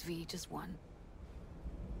 Please, V, just one.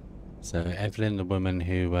 So Evelyn, the woman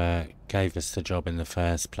who gave us the job in the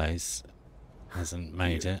first place, hasn't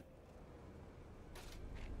made it.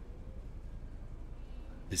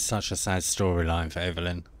 It's such a sad storyline for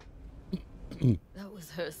Evelyn. That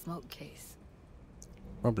was her smoke case.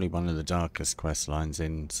 Probably one of the darkest quest lines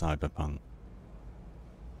in Cyberpunk.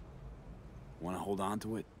 Want to hold on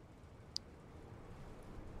to it?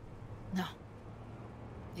 No.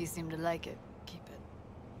 You seem to like it. Keep it.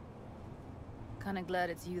 Kinda glad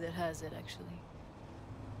it's you that has it, actually.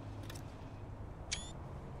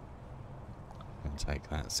 I'll take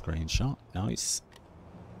that screenshot. Nice.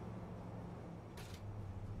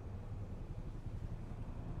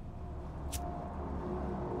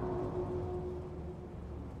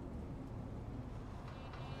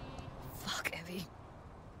 Fuck, Evie.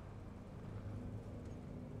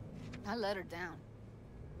 I let her down.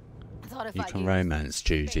 I thought if You I can gave romance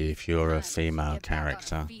Judy space if you're a and time, she'd female get back on her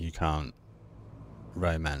character. feet. You can't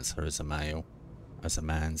romance her as a male, as a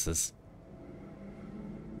man's. I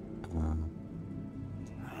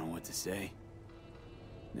don't know what to say.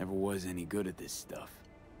 Never was any good at this stuff.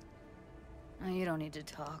 Oh, you don't need to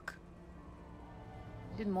talk.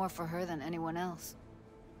 You did more for her than anyone else.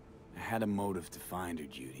 I had a motive to find her,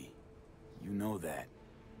 Judy. You know that.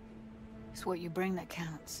 It's what you bring that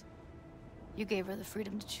counts. You gave her the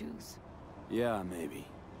freedom to choose. Yeah, maybe.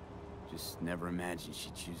 Just never imagined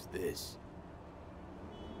she'd choose this.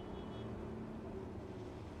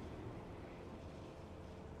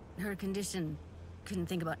 Her condition, couldn't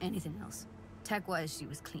think about anything else. Tech-wise, she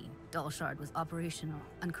was clean. Doll Shard was operational,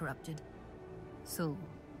 uncorrupted. So,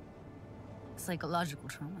 psychological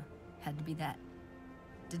trauma had to be that.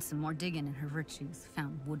 Did some more digging in her virtues,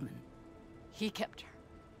 found Woodman. He kept her.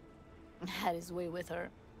 And had his way with her.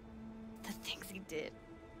 The things he did.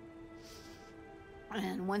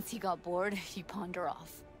 And once he got bored, he pawned her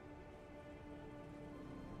off.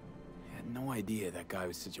 I had no idea that guy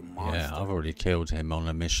was such a monster. Yeah, I've already killed him on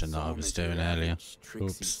a mission that I was doing earlier.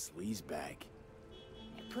 Tricksy Oops. sleazebag.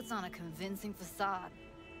 He puts on a convincing facade.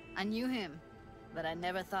 I knew him, but I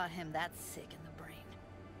never thought him that sick in the brain.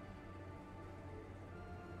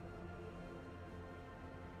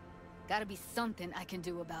 Gotta be something I can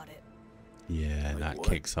do about it. Yeah, and Like that what?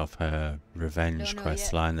 kicks off her revenge Don't know quest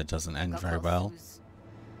yet. line that doesn't end Got very called well. Suze.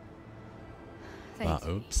 Thanks, But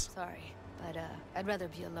oops. sorry, but I'd rather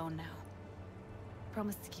be alone now.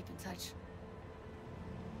 Promise to keep in touch.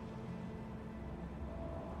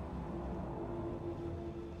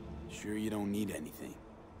 Sure you don't need anything?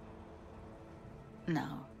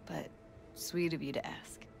 No, but sweet of you to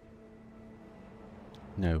ask.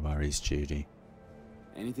 No worries, Judy.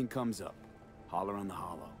 Anything comes up, holler on the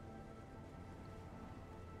hollow.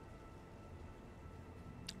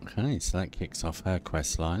 Okay, so that kicks off her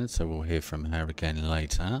quest line, so we'll hear from her again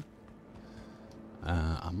later.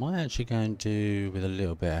 I might actually go and do with a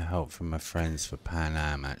little bit of help from my friends for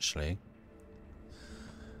Panam, actually.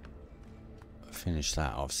 Finish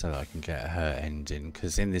that off so that I can get her ending,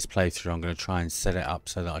 because in this playthrough I'm going to try and set it up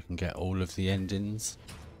so that I can get all of the endings.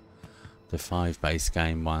 The 5 base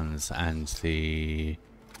game ones and the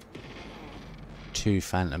 2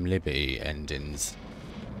 Phantom Liberty endings.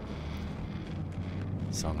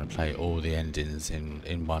 So I'm going to play all the endings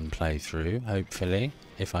in one playthrough, hopefully,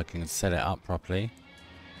 if I can set it up properly.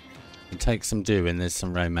 It takes some doing, there's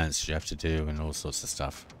some romance you have to do and all sorts of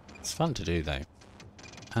stuff. It's fun to do though.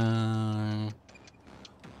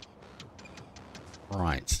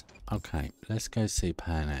 Right, okay, let's go see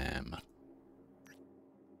Panam.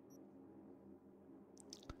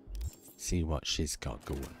 See what she's got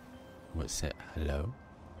going. What's it? Hello?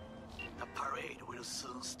 The parade will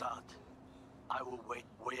soon start. I will wait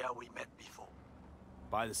where we met before.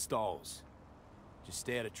 By the stalls. Just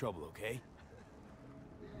stay out of trouble, okay?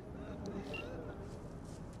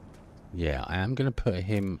 Yeah, I am going to put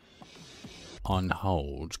him on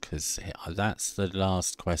hold because that's the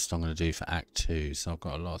last quest I'm going to do for Act 2, so I've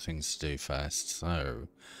got a lot of things to do first. So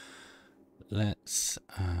let's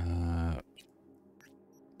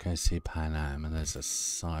go see Panam, and there's a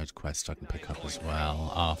side quest I can pick up as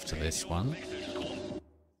well after this one.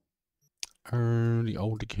 The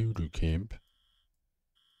old Kudu camp.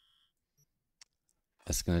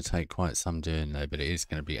 That's going to take quite some doing though, but it is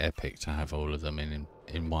going to be epic to have all of them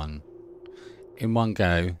in one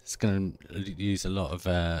go. It's going to use a lot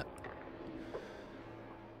of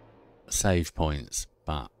save points,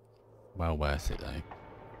 but well worth it though,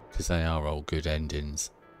 because they are all good endings.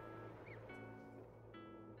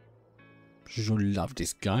 I love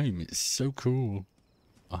this game. It's so cool.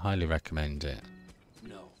 I highly recommend it.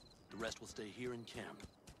 No, the rest will stay here in camp.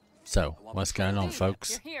 So, what's going on,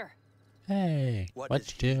 folks? You're here. Hey, what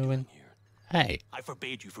you doing? Here? Hey, I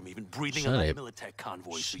forbade you from even breathing Shut on that up. Militech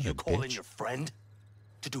convoy, so Shut you up, call in bitch. your friend?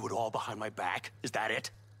 To do it all behind my back? Is that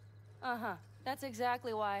it? Uh-huh. That's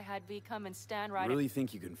exactly why I had V come and stand right. You really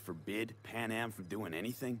think you can forbid Panam from doing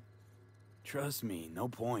anything? Trust me, no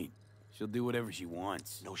point. She'll do whatever she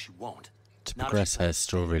wants. No, she won't. to Not if progress she her plans to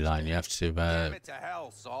stay here storyline, instead. you have to Damn it to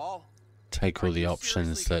hell, Saul. take all Are the you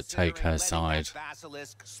options seriously that take her considering letting side. that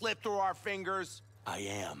basilisk slip through our fingers? I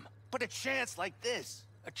am. But a chance like this.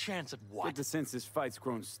 A chance at Get what? the sense this fight's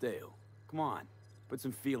grown stale. Come on, put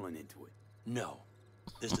some feeling into it. No.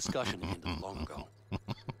 This discussion ended long ago.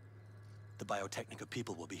 The Biotechnica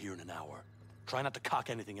people will be here in an hour. Try not to cock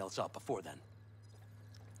anything else up before then.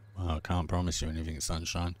 Well, I can't promise you anything,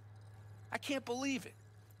 Sunshine. I can't believe it.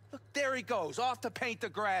 Look, there he goes, off to paint the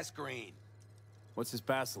grass green. What's this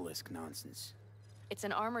basilisk nonsense? It's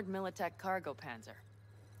an armored Militech cargo panzer.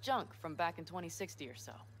 Junk from back in 2060 or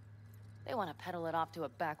so. They want to peddle it off to a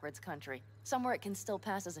backwards country, somewhere it can still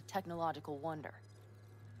pass as a technological wonder.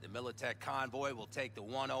 The Militech convoy will take the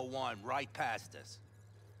 101 right past us.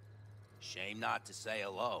 Shame not to say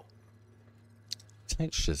hello.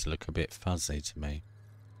 Textures look a bit fuzzy to me.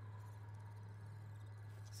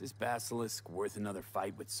 Is this basilisk worth another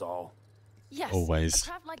fight with Saul? Yes, Always. a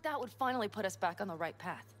craft like that would finally put us back on the right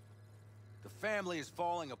path. The family is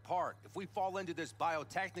falling apart. If we fall into this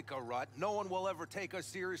Biotechnica rut, no one will ever take us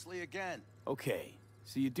seriously again. Okay,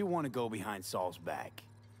 so you do want to go behind Saul's back,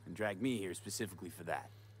 and drag me here specifically for that.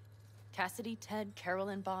 Cassidy, Ted, Carol,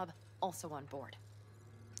 and Bob also on board.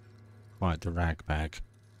 Quite the rag bag.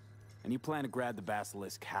 And you plan to grab the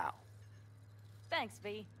basilisk how? Thanks,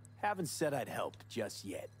 V. Haven't said I'd help just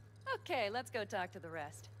yet. Okay, let's go talk to the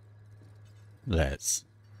rest. Let's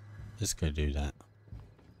go do that.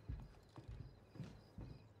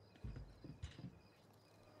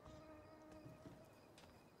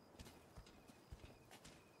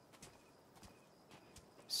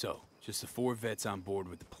 So, just the 4 vets on board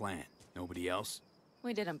with the plan. Nobody else?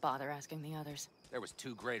 We didn't bother asking the others. There was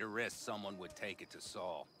too great a risk someone would take it to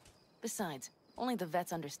Saul. Besides, only the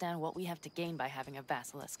vets understand what we have to gain by having a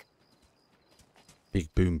basilisk. Big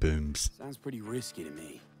boom booms. Sounds pretty risky to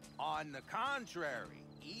me. On the contrary,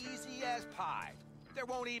 easy as pie. There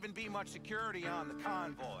won't even be much security on the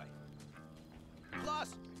convoy.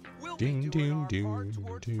 Plus, we'll be doing our part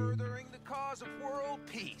towards furthering the cause of world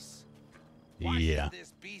peace. Why should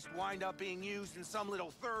this beast wind up being used in some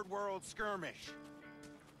little third world skirmish?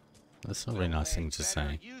 That's a really nice thing to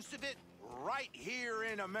say. Use of it right here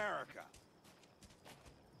in America.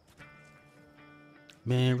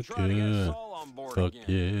 America. Fuck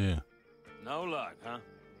yeah. No luck, huh?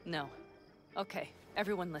 No. Okay,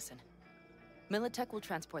 everyone listen. Militech will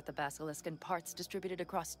transport the basilisk in parts distributed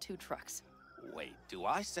across 2 trucks. Wait, do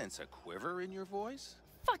I sense a quiver in your voice?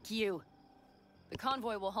 Fuck you! The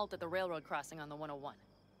convoy will halt at the railroad crossing on the 101.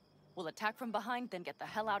 We'll attack from behind, then get the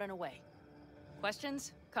hell out and away.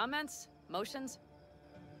 Questions? Comments? Motions?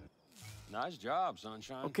 Nice job,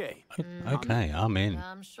 Sunshine. Okay. Okay, I'm in.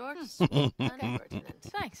 I'm short, sweet, and pertinent.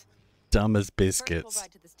 Thanks. Dumb as First, biscuits. we'll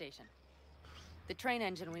ride to the station. The train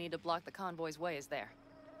engine we need to block the convoy's way is there.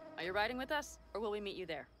 Are you riding with us, or will we meet you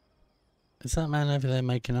there? Is that man over there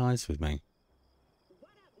making eyes with me?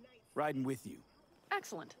 Riding with you.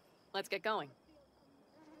 Excellent. Let's get going.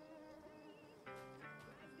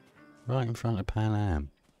 Right in front of Panam.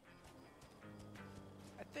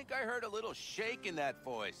 I think I heard a little shake in that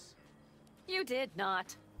voice. You did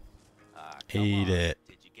not. Eat it.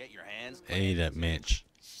 Did you get your hands Eat it, Mitch.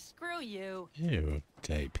 Screw you. Ew,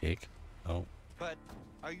 day pig. Oh. But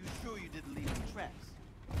are you sure you didn't leave any tracks?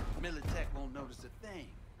 Militech won't notice a thing.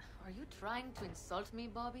 Are you trying to insult me,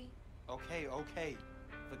 Bobby? Okay, okay.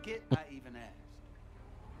 Forget I even asked.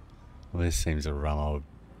 Well, this seems a rum old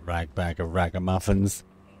rag bag of ragamuffins.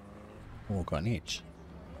 Oh, got an itch.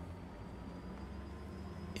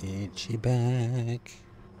 Itchy back.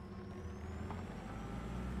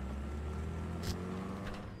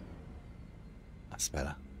 That's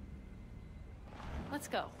better. Let's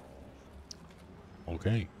go.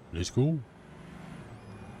 Okay, let's go.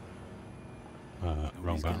 Wrong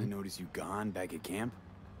Nobody's gonna button. notice you gone back at camp?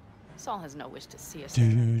 Saul has no wish to see us. Do,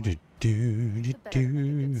 anymore. do, do, It better make a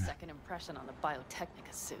do. good second impression on the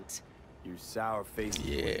Biotechnica suits. Your sour face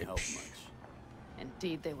wouldn't help much.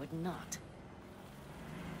 Indeed, they would not.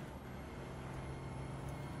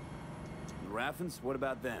 The Raffens, what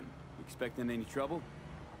about them? You expecting any trouble?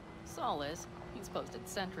 Saul is. He's posted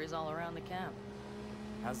sentries all around the camp.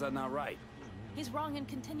 How's that not right? He's wrong in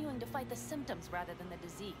continuing to fight the symptoms rather than the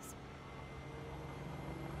disease.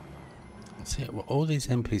 See, well, all these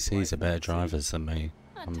NPCs are better drivers than me.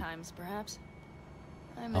 At times, perhaps.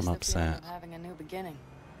 I miss the feeling upset. of having a new beginning.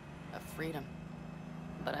 Of freedom.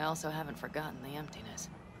 But I also haven't forgotten the emptiness.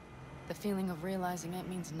 The feeling of realizing it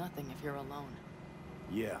means nothing if you're alone.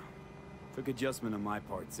 Yeah. Took adjustment on my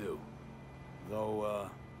part, too. Though,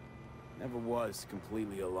 never was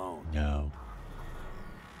completely alone. No.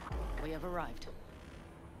 We have arrived.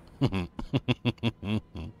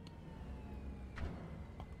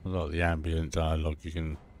 A lot of the ambient dialogue you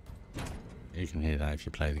can hear that if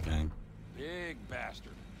you play the game. Big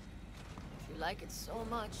bastard. If you like it so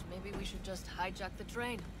much, maybe we should just hijack the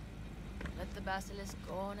train. Let the basilisk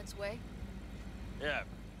go on its way. Yeah,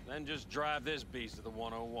 then just drive this beast to the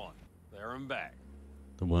 101. There and back.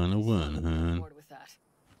 The 101, huh? Bored with that.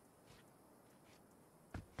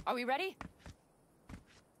 Are we ready?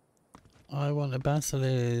 I want a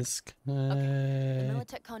basilisk. The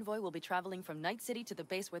Militech convoy will be traveling from Night City to the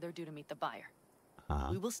base where they're due to meet the buyer.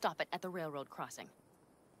 We will stop it at the railroad crossing.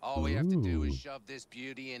 All we have to do is shove this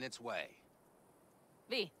beauty in its way.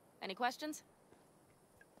 V, any questions?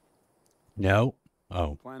 No.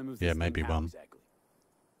 Oh, Plan to move yeah, this maybe thing how one. exactly?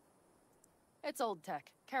 It's old tech.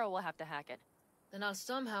 Carol will have to hack it. Then I'll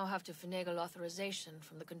somehow have to finagle authorization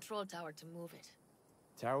from the control tower to move it.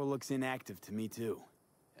 Tower looks inactive to me, too.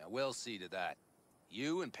 Yeah, we'll see to that.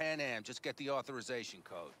 You and Panam just get the authorization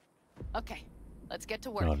code. Okay, let's get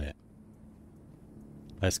to work. Got it.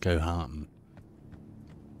 Let's go hunting.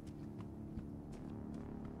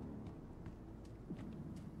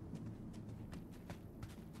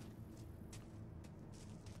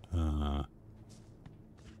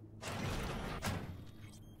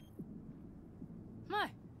 My,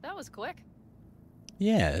 that was quick.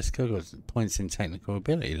 Yeah, it's got points in technical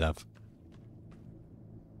ability, love.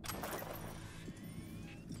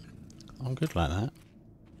 I'm good like that.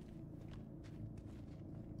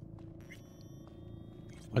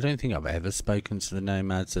 I don't think I've ever spoken to the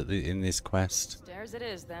nomads in this quest. Stairs it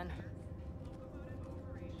is, then.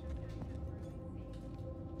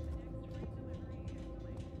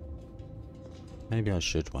 Maybe I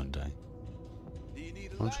should one day.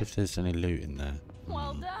 I wonder if there's any loot in there.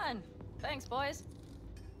 Well done. Thanks, boys.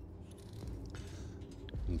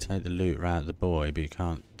 You can take the loot out of the boy, but you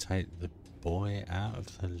can't take the boy out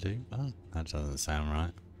of the loot? Oh, that doesn't sound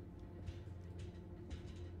right.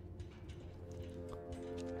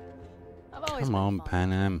 Come on,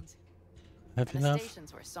 Panam. Have you the enough?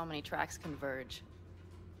 Stations where so many tracks converge.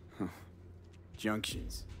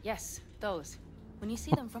 Junctions. Yes, those. When you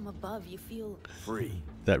see them from above, you feel free.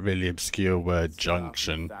 That really obscure word,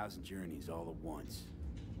 junction. 1,000 journeys all at once.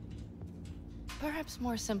 Perhaps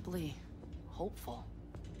more simply, hopeful.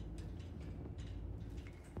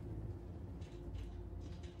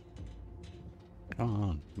 Come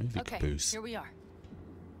on, move your Okay, caboose. here we are.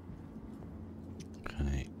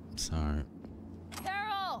 Okay, so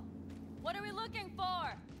Carol! What are we looking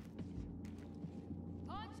for?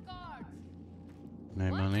 Punch cards!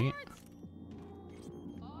 no money.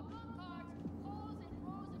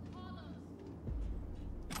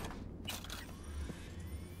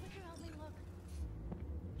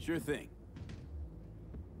 Sure thing.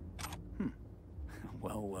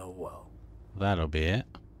 Well, well, well. That'll be it.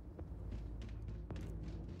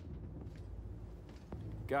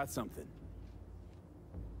 Got something.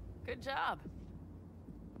 Good job.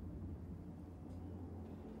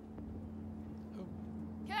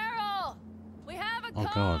 Carol! We have a Oh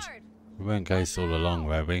card! god. We won't go all along,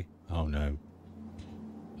 will we? Oh no.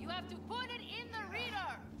 You have to put it in the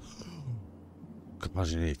reader! God,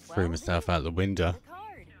 I nearly threw myself out the window.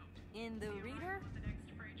 In the reader?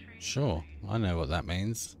 Sure, I know what that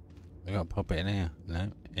means. We gotta pop it in here.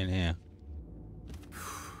 No, in here.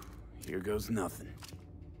 Here goes nothing.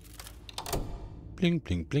 Blink,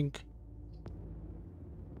 blink, blink.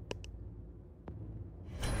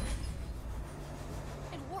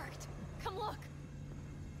 It worked. Come look.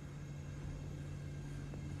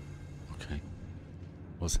 Okay.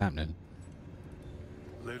 What's happening?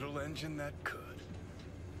 Little engine that could.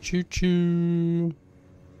 Choo choo.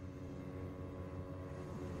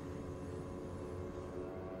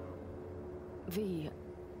 V,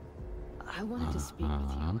 I wanted to speak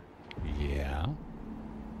with you. Yeah.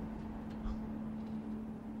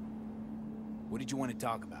 What did you want to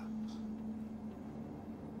talk about?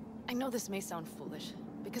 I know this may sound foolish,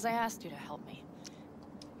 because I asked you to help me.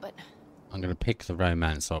 But I'm gonna pick the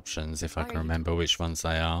romance options if I can remember which ones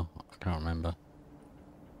they are. I can't remember.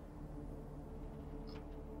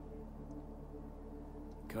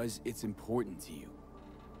 Because it's important to you.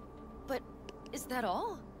 But is that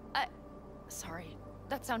all? Sorry,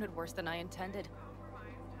 that sounded worse than I intended.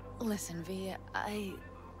 Listen, V, I'm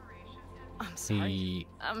sorry.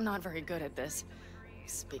 I'm not very good at this.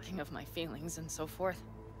 Speaking of my feelings and so forth.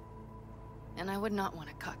 And I would not want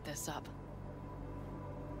to cock this up.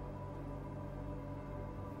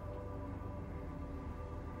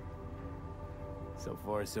 So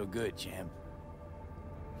far, so good, champ.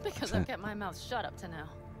 Because I've kept my mouth shut up to now.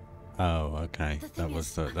 Oh, okay.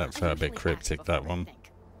 That felt a bit cryptic, that one.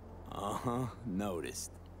 Uh-huh,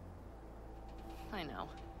 noticed. I know.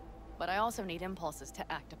 But I also need impulses to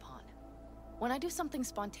act upon. When I do something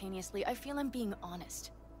spontaneously, I feel I'm being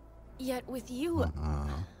honest. Yet with you,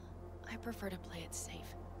 I prefer to play it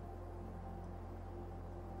safe.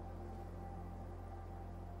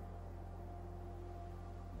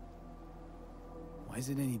 Why is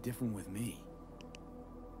it any different with me?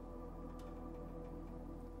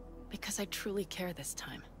 Because I truly care this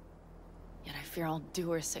time. Yet I fear I'll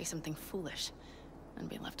do or say something foolish and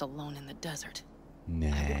be left alone in the desert. Nah.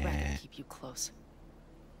 I would rather keep you close.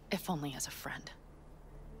 If only as a friend.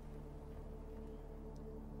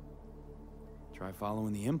 Try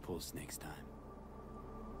following the impulse next time.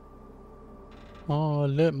 Oh,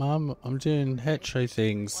 look, Mum. I'm doing hetero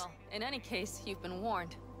things. Well, in any case, you've been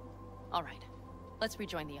warned. All right. Let's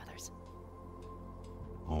rejoin the others.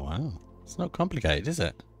 Oh, wow. It's not complicated, is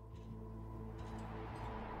it?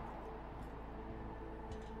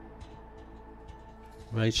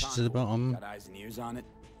 Race to the bottom. Got eyes and ears on it?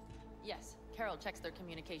 Yes, Carol checks their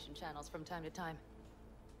communication channels from time to time.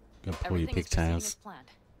 Go pull your Everything's proceeding as pigtails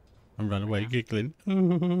planned. and run away giggling.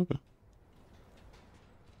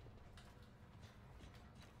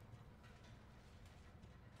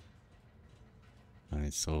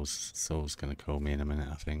 Alright, Saul's gonna call me in a minute,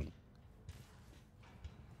 I think.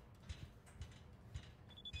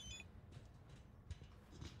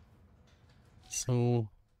 Saul.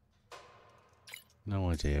 No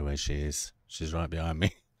idea where she is. She's right behind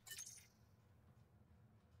me.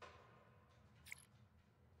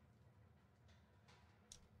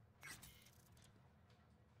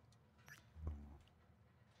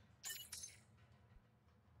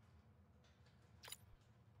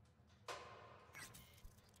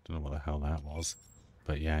 Don't know what the hell that was.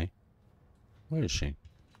 But yay. Where is she?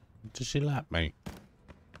 Does she lap me?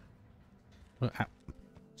 What?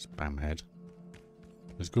 Spam head.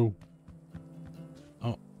 Let's go.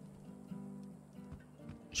 Oh.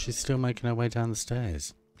 She's still making her way down the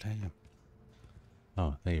stairs. Damn.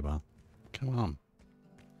 Oh, there you are. Come on.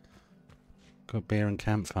 Got beer and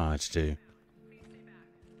campfire to do.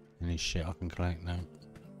 Any shit I can collect now?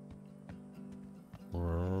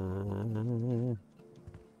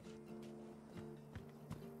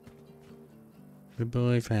 Good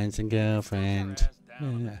boyfriends and girlfriend.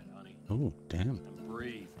 Yeah. Oh, damn.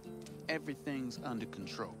 Breathe. Everything's under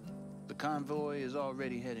control. The convoy is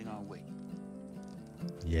already heading our way.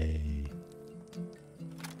 Yay.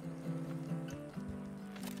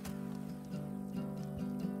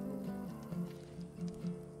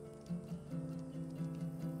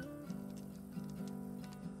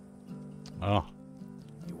 Oh.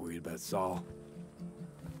 You worried about Saul?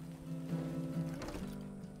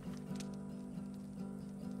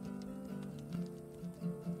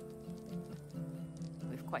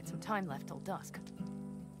 We've quite some time left till dusk.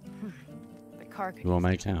 The car could You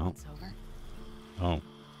wanna use make it out? when it's over.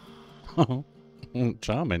 Oh.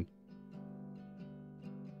 Charming.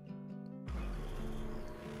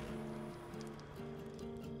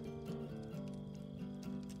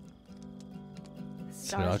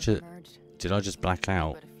 Stars emerged, Did I just black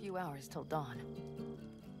out? but a few hours till dawn.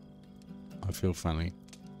 I feel funny.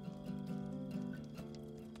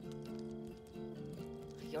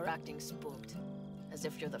 You're acting spooked. As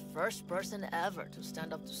if you're the first person ever to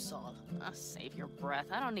stand up to Saul. Ah, save your breath.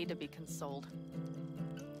 I don't need to be consoled.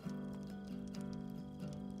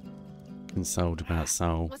 Consoled about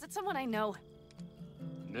Soul. Was it someone I know?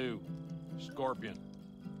 New. Scorpion.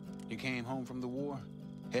 He came home from the war,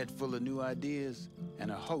 head full of new ideas, and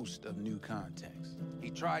a host of new contacts. He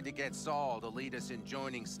tried to get Saul to lead us in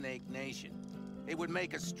joining Snake Nation. It would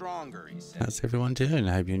make us stronger, he said. How's everyone doing?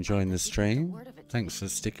 I hope you're enjoying the stream. Thanks for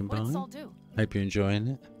sticking by. What did Saul do? Hope you're enjoying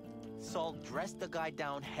it. Saul dressed the guy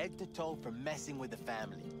down head to toe for messing with the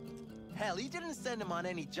family. Hell, he didn't send him on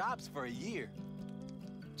any jobs for a year.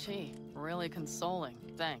 Gee, really consoling.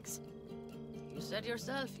 Thanks. You said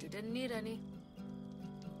yourself you didn't need any.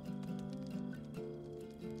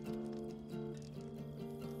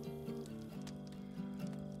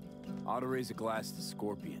 Ought to raise a glass to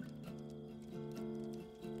Scorpion.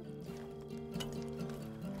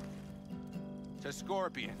 To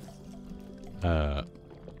Scorpion.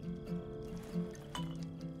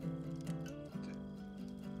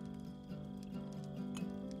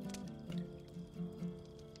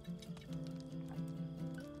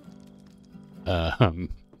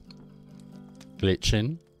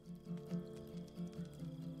 Glitching.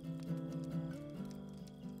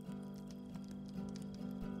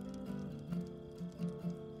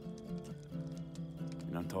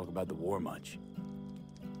 You don't talk about the war much.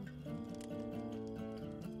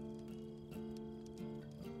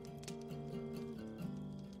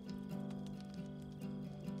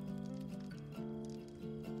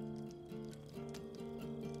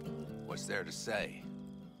 What's there to say?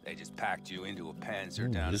 They just packed you into a Panzer Ooh,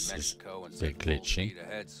 down in this is Mexico and a said bit full glitchy. speed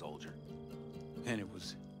ahead, soldier. And it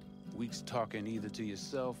was weeks talking either to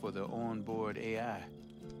yourself or the onboard AI,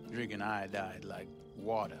 drinking iodide like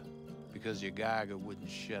water, because your Geiger wouldn't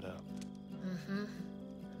shut up. Mm-hmm.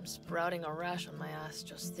 I'm sprouting a rash on my ass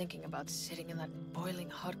just thinking about sitting in that boiling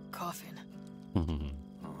hot coffin.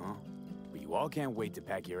 Uh-huh. But you all can't wait to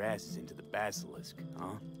pack your asses into the Basilisk,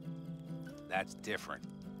 huh? That's different.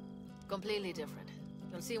 Completely different.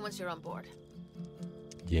 You'll see once you're on board.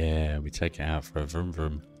 Yeah, we take it out for a vroom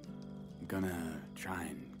vroom. I'm gonna try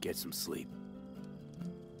and get some sleep.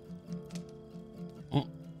 Oh.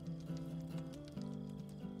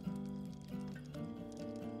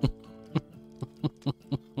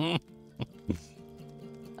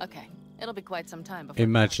 Okay, it'll be quite some time before.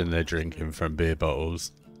 Imagine they're drinking from beer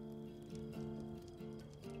bottles.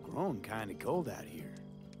 Grown kinda cold out here.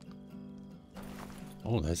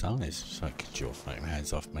 Oh, there's eyes. So get your fucking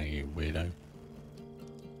hands off me, you weirdo.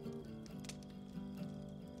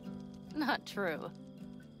 Not true.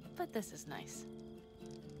 But this is nice.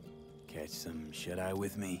 Catch some shut-eye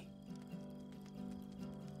with me?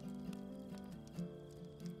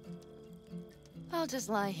 I'll just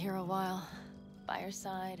lie here a while, by your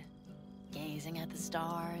side, gazing at the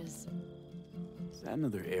stars. Is that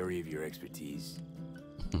another area of your expertise?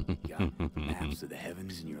 Got maps of the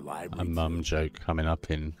heavens in your library? A mum joke coming up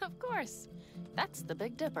in. Of course. That's the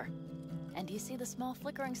Big Dipper. And do you see the small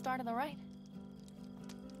flickering star to the right?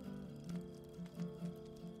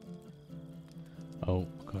 Oh,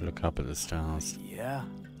 gotta look up at the stars. Yeah.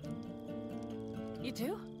 You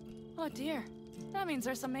do? Oh dear. That means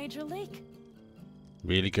there's a major leak.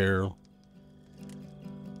 Really, girl?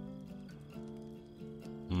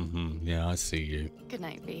 Yeah, I see you. Good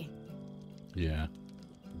night, V. Yeah.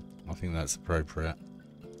 I think that's appropriate.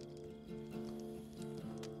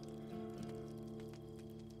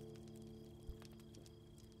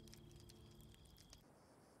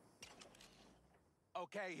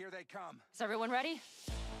 Okay, here they come. Is everyone ready?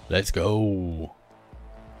 Let's go.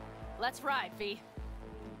 Let's ride, V.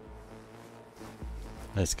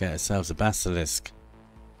 Let's get ourselves a basilisk.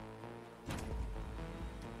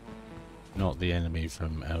 Not the enemy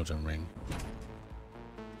from Elden Ring.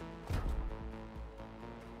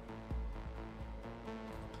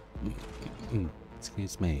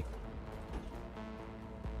 Excuse me.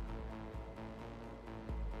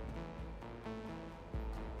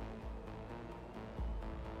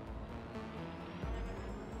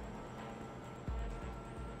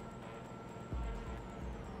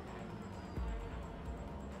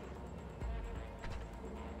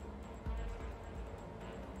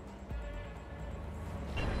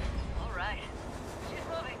 All right. She's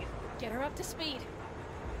moving. Get her up to speed.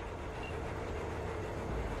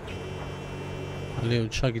 A little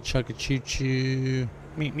chugga chugga choo choo.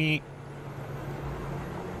 Meet me.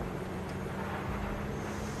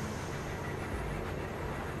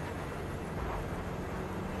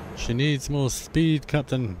 She needs more speed,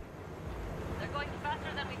 Captain. They're going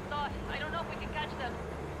faster than we thought. I don't know if we can catch them.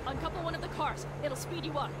 Uncouple one of the cars. It'll speed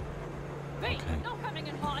you up. V, Okay. no coming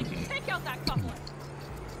in high. Take out that coupler.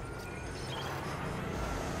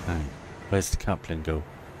 Hey, where's the coupling go?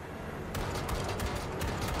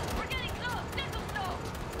 We're getting close. This'll slow.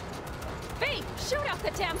 V, shoot out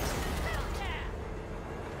the damn. Hell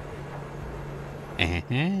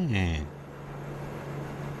yeah.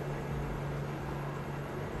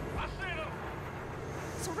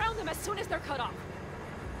 Surround them as soon as they're cut off.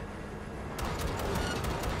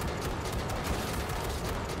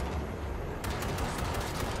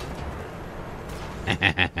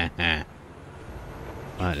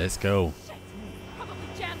 Alright, let's go. Probably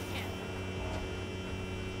jammed him.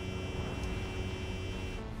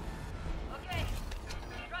 Okay.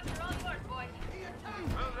 Trucks are all yours, boys.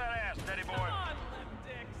 Move that ass, steady boy. Come on, limb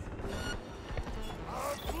dicks.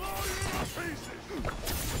 I'll blow you to pieces.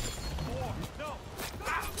 No.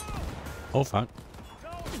 Oh fuck.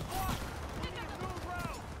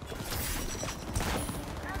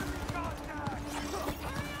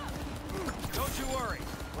 Don't you worry.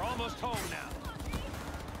 We're almost home now.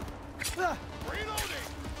 Reloading.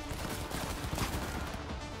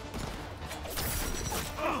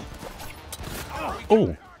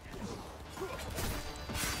 Oh.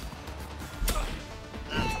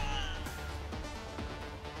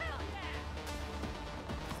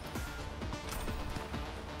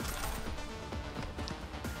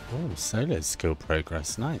 Oh, solo skill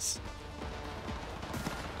progress, nice.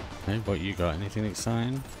 Hey, what you got? Anything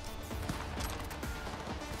exciting?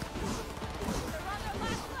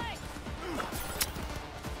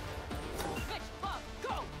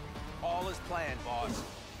 All is planned, boss.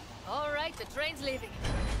 All right, the train's leaving.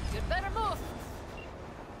 You'd better move.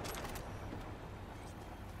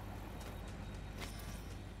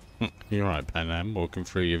 You're right, Panam, walking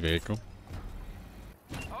through your vehicle.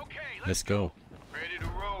 Okay, Let's go. ready to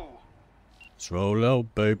roll. Let's roll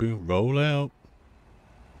out, baby. Roll out.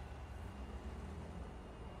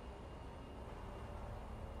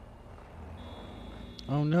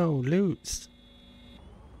 Oh no, loot.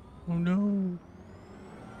 Oh no.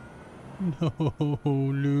 No,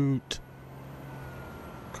 loot.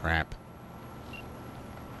 Crap.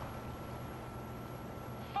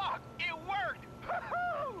 Fuck! It worked!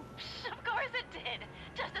 Woohoo! Of course it did!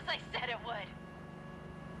 Just as I said it would.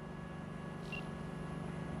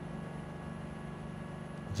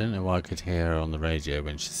 I don't know why I could hear her on the radio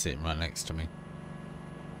when she's sitting right next to me.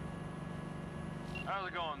 How's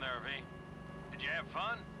it going there, V? Did you have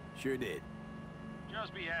fun? Sure did.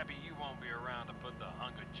 Just be happy you won't be around to put the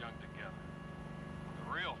hunk of junk together.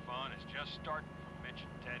 The real fun is just starting from Mitch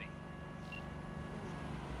and Teddy.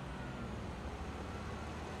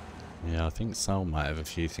 Yeah, I think Sol might have a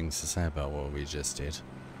few things to say about what we just did.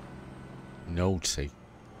 Naughty.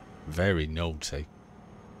 Very naughty.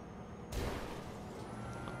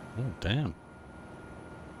 Oh, damn.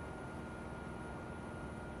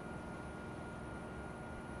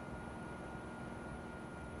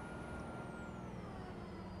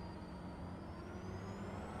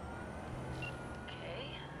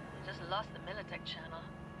 Okay, I just lost the Militech channel.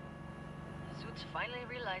 The suits finally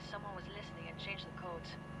realized someone was listening and changed the codes.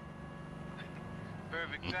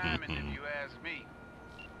 Perfect timing if you ask me.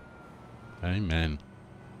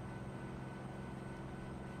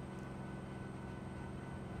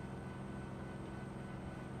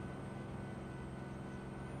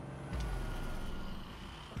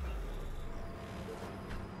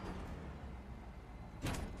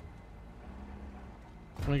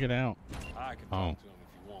 trying to get out. I can Oh. talk to him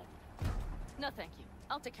if you want. No, thank you.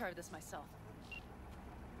 I'll take care of this myself.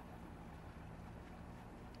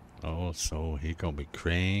 Oh, so he gonna be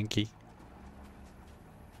cranky.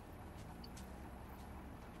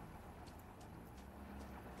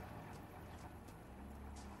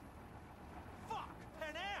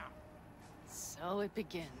 So it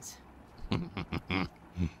begins.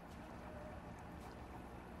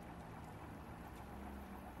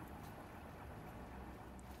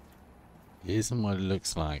 Isn't what it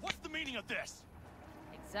looks like. What's the meaning of this?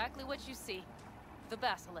 Exactly what you see. The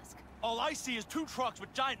basilisk. All I see is 2 trucks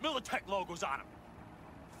with giant Militech logos on them.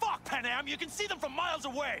 Fuck, Panam, you can see them from miles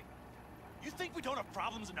away. You think we don't have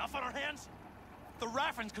problems enough on our hands? The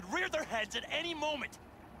Raffens could rear their heads at any moment.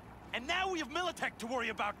 And now we have Militech to worry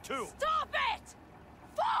about too. Stop it!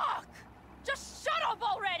 Fuck! Just shut up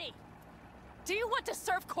already! Do you want to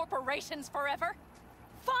serve corporations forever?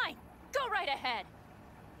 Fine, go right ahead.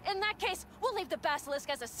 In that case, we'll leave the basilisk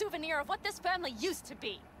as a souvenir of what this family used to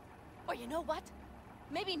be. Or you know what?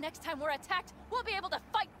 Maybe next time we're attacked, we'll be able to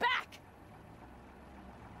fight back!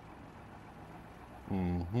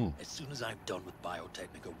 As soon as I'm done with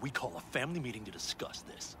Biotechnica, we call a family meeting to discuss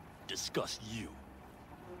this. Discuss you.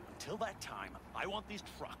 Until that time, I want these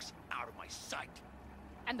trucks out of my sight.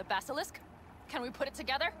 And the basilisk? Can we put it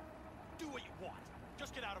together? Do what you want.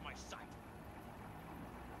 Just get out of my sight.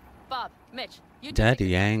 Bob, Mitch, you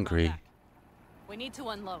Daddy angry. We need to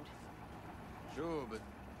unload. Sure, but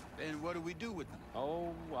then what do we do with them?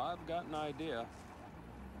 Oh, I've got an idea.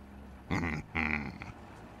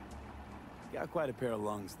 Got quite a pair of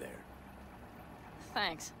lungs there.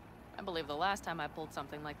 Thanks. I believe the last time I pulled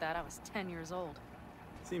something like that, I was 10 years old.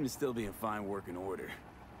 Seem to still be in fine working order.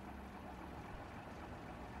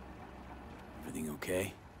 Everything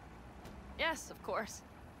okay? Yes, of course.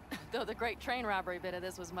 Though the great train robbery bit of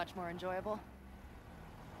this was much more enjoyable.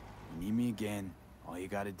 You need me again, all you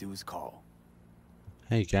gotta do is call.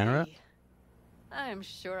 Hey, Garrett. I'm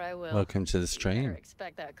sure I will. Welcome to the Better stream.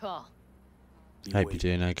 expect that call. Hope you're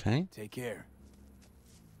doing okay. Take care.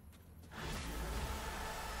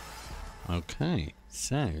 Okay,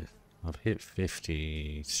 so I've hit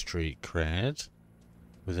 50 street cred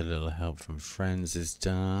with a little help from friends is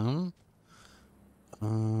done.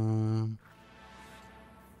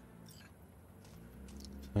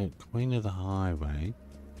 So Queen of the Highway.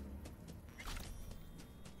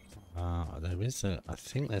 There is I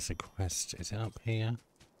think there's a quest. Is it up here?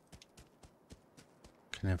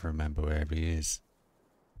 Can never remember where he is.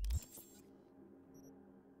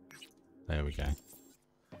 There we go.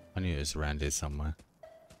 I knew it was around here somewhere.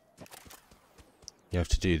 You have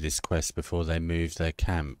to do this quest before they move their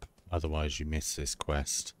camp, otherwise you miss this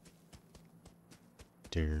quest.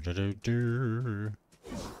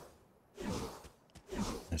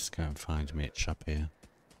 Let's go and find Mitch up here.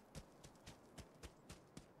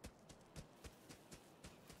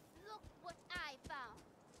 Look what I found.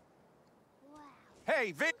 Wow.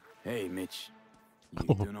 Hey, Vic! Hey, Mitch. You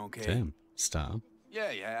Oh, doing okay? damn. Star.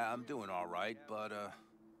 Yeah, I'm doing all right, but,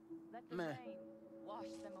 meh. Wash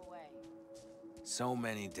them away. So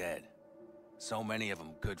many dead. So many of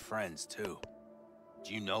them good friends, too.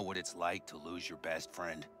 Do you know what it's like to lose your best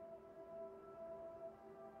friend?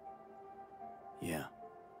 Yeah.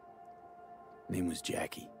 Name was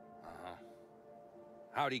Jackie. Uh-huh.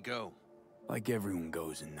 How'd he go? Like everyone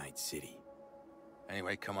goes in Night City.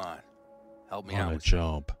 Anyway, come on. Help me On out a with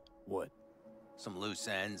job. What? some loose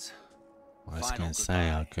ends. I was going to say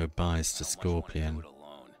our goodbyes to Scorpion.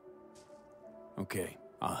 Okay,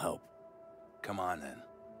 I'll help. Come on then.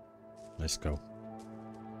 Let's go.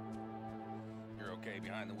 You're okay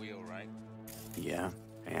behind the wheel, right? Yeah,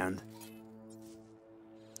 and?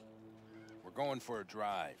 We're going for a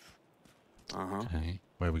drive. Uh-huh. Okay,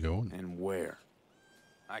 where are we going? And where?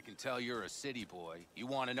 I can tell you're a city boy. You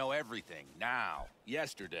want to know everything, now,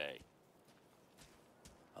 yesterday.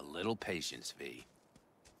 A little patience, V.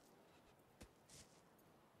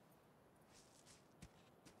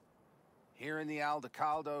 Here in the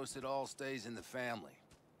Aldecaldos, it all stays in the family.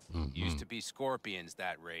 Used to be Scorpion's,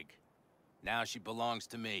 that rig. Now she belongs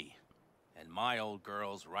to me. And my old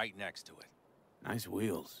girl's right next to it. Nice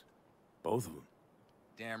wheels. Both of them.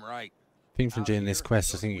 Damn right. I think from doing this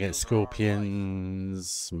quest, I think you get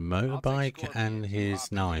Scorpion's motorbike and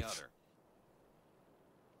his knife.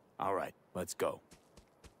 All right, let's go.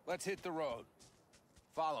 Let's hit the road.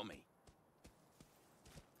 Follow me.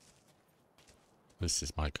 This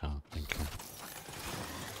is my car, thank you.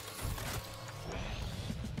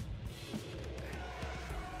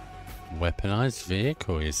 Weaponized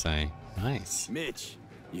vehicle, you say? Nice. Mitch,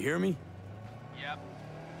 you hear me? Yep.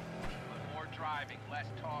 But more driving, less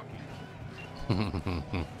talking.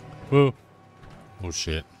 Whoa. Oh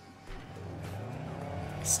shit.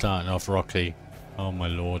 Starting off rocky. Oh my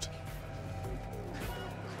lord.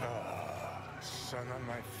 Sun on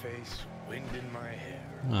my face, wind in my hair.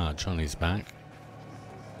 Ah, Johnny's back.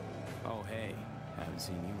 Oh, hey. Haven't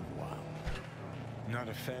seen you in a while. Not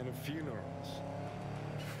a fan of funerals.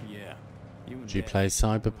 Yeah. Do you play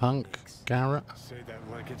Cyberpunk, Garrett? Say that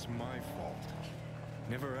like it's my fault.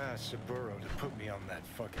 Never asked Saburo to put me on that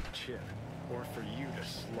fucking chip, or for you to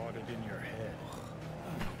slot it in your head.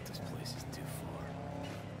 This place is too far.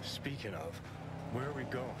 Speaking of, where are we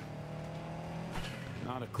going?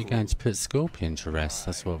 Not a clue. We're going to put Scorpion to rest.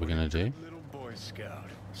 That's what we're going to do. Little Boy Scout,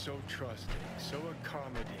 so trusting, so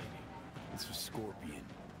accommodating. It's for Scorpion.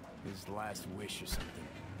 His last wish or something.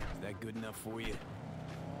 Is that good enough for you?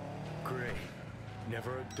 Great.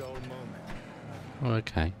 Never a dull moment. Oh,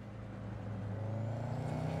 okay.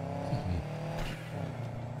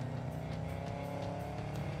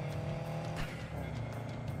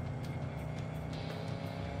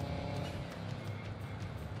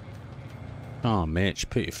 Oh, Mitch,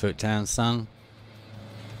 put your foot down, son.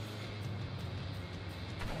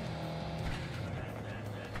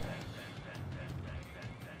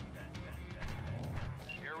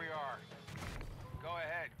 Here we are. Go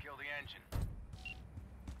ahead, kill the engine.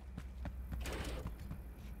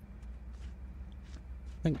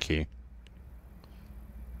 Thank you.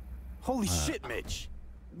 Holy shit, Mitch!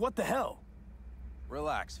 What the hell?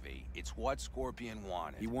 Relax, V. It's what Scorpion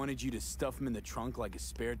wanted. He wanted you to stuff him in the trunk like a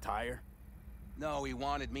spare tire? No, he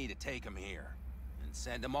wanted me to take him here and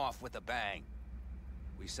send him off with a bang.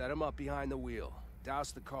 We set him up behind the wheel,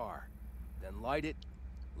 douse the car, then light it,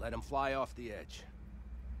 let him fly off the edge.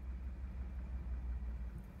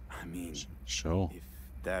 I mean, sure. If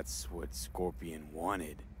that's what Scorpion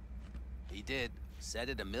wanted. He did. Said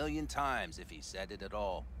it 1,000,000 times if he said it at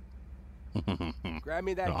all. Grab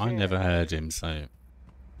me that But I can. never heard him say it.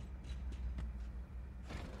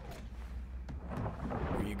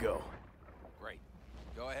 Here you go. Great.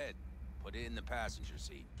 Go ahead. Put it in the passenger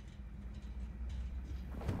seat.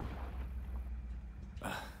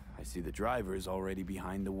 I see the driver is already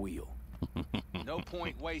behind the wheel. No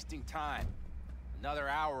point wasting time. Another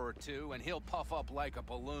hour or two and he'll puff up like a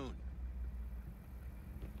balloon.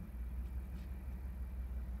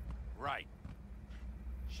 Right.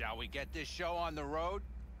 Shall we get this show on the road?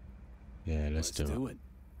 Yeah, let's do it.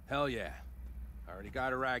 Hell yeah. I already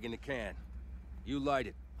got a rag in the can. You light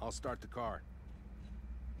it. I'll start the car.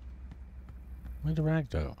 Where'd the rag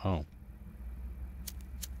go? Oh.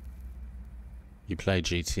 You play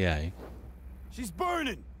GTA? She's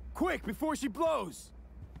burning! Quick, before she blows!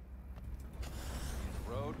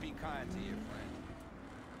 Road, be kind to you, friend.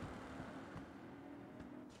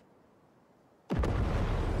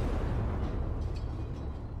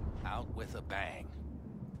 Out with a bang.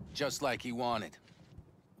 Just like he wanted.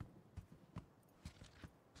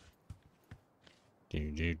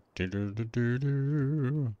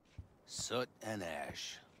 Soot and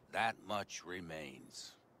ash. That much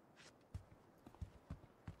remains.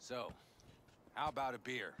 So, how about a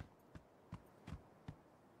beer?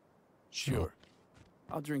 Sure.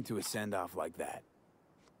 I'll drink to a send-off like that.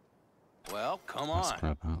 Well, come Let's on.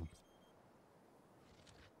 grab out.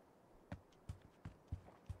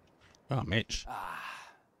 Oh, Mitch.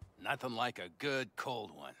 Nothing like a good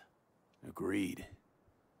cold one. Agreed.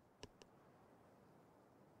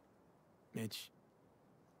 Mitch,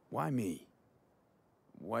 why me?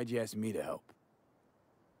 Why'd you ask me to help?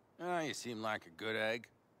 You seem like a good egg.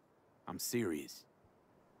 I'm serious.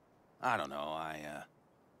 I don't know,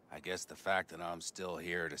 I guess the fact that I'm still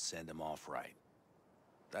here to send him off right.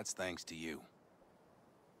 That's thanks to you.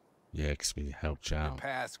 Yeah, 'cause we helped you Your out.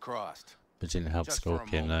 paths crossed. But didn't help Just for a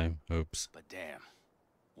Scorpion though. Oops. But damn,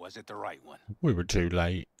 was it the right one? We were too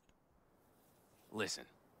late. Listen,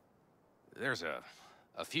 there's a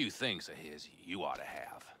few things of his you ought to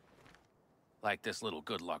have. Like this little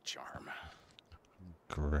good luck charm.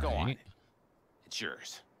 Great. Go on. It's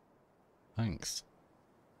yours. Thanks.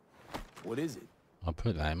 What is it? I'll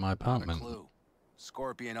put that in my Not a apartment. clue.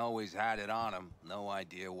 Scorpion always had it on him. No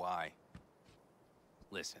idea why.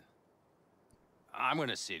 Listen. I'm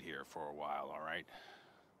gonna sit here for a while, all right?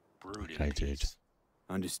 Brood in Okay, dude. peace.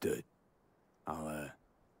 Understood. I'll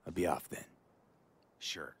be off then.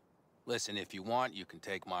 Sure. Listen, if you want, you can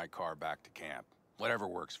take my car back to camp. Whatever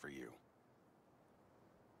works for you.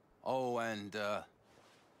 Oh, and,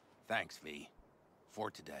 thanks, V.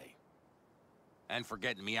 For today. And for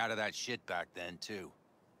getting me out of that shit back then, too.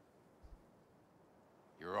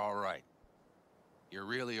 You're all right. You're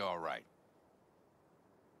really all right.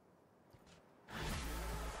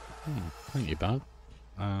 Thank you, bud.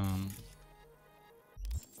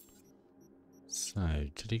 So,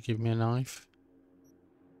 did he give me a knife?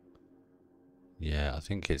 Yeah, I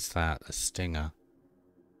think it's that, the stinger.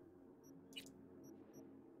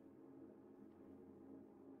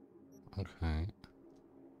 Okay.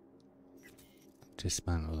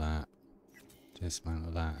 Dismantle that.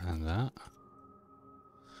 Dismantle that and that.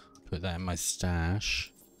 Put that in my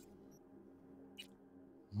stash.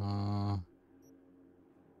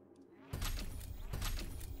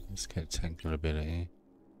 Let's get technical ability.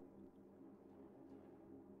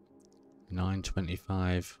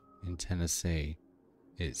 925 in Tennessee.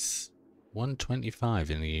 It's 125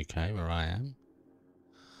 in the UK where I am.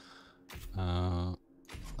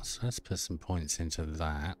 So let's put some points into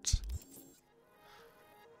that.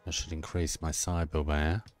 I should increase my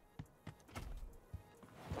cyberware.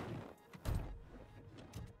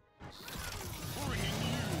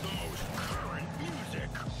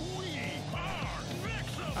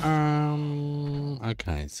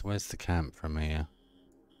 Okay, so where's the camp from here?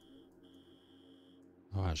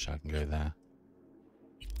 Oh, actually I can go there.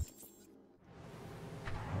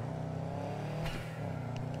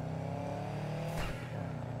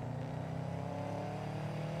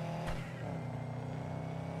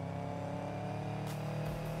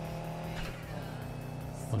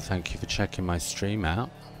 Well, thank you for checking my stream out.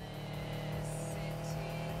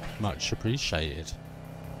 Much appreciated.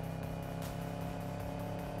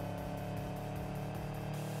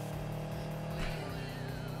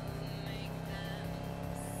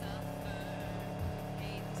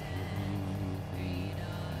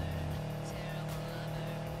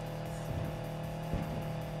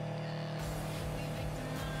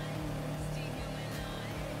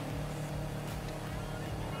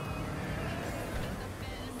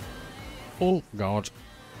 Oh, God.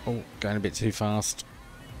 Oh, going a bit too fast.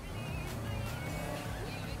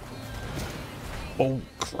 Oh,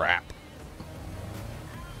 crap.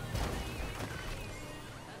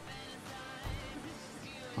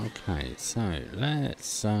 Okay, so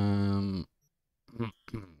let's go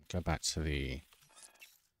back to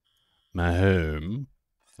my home.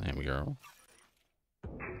 There we go.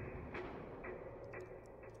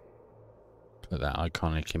 Put that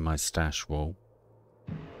iconic in my stash wall.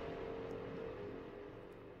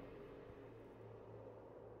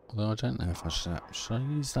 Although I don't know if I should I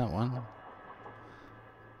use that one?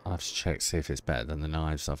 I'll have to check, see if it's better than the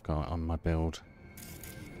knives I've got on my build.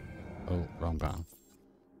 Oh, wrong button.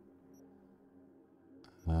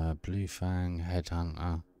 Blue Fang,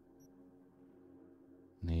 Headhunter,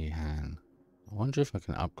 Nihan. I wonder if I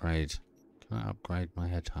can upgrade. Can I upgrade my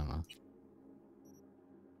Headhunter?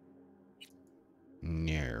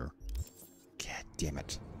 No. God damn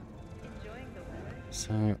it.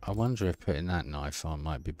 So, I wonder if putting that knife on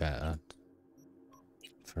might be better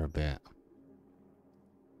for a bit.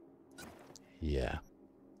 Yeah.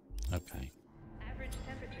 Okay. Average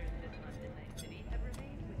temperatures this month in Night City have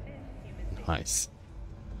remained within human. Nice.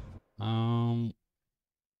 No,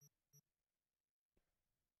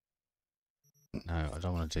 I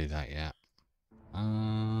don't want to do that yet.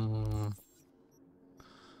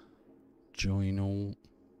 Join all.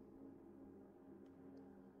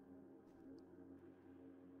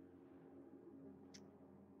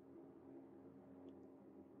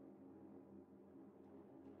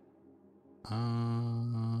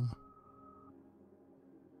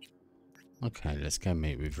 Okay, let's go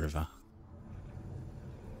meet with River.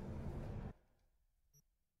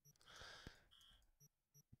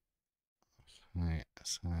 Right,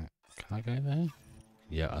 so can I go there?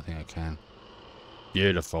 Yeah, I think I can.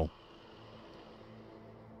 Beautiful.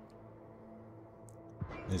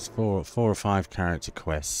 There's four or five character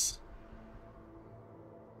quests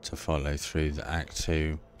to follow through the Act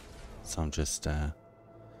 2. So I'm just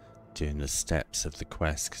doing the steps of the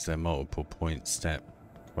quest because they're multiple point step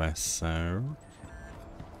quests. So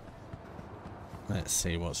let's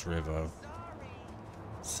see what's River.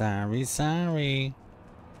 Sorry.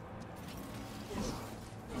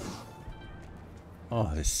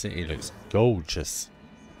 Oh, this city looks gorgeous.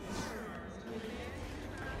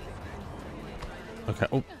 Okay.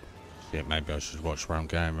 Oh, yeah. Maybe I should watch where I'm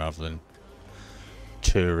going rather than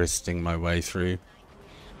touristing my way through.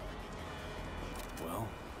 Well,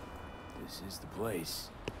 this is the place.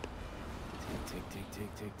 Tick, tick,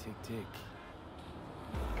 tick, tick, tick, tick.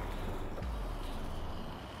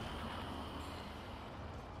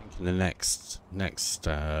 In the next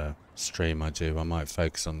stream I do, I might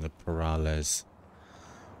focus on the Perales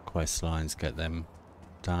quest lines, get them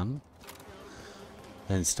done,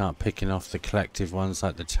 then start picking off the collective ones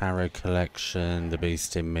like the Tarot Collection, the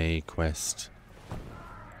Beast in Me quest.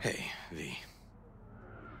 Hey, V.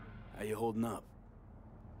 How you holding up?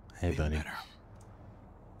 Hey, buddy. Better.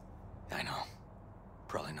 I know.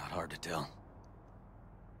 Probably not hard to tell.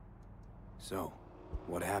 So,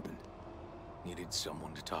 what happened? Needed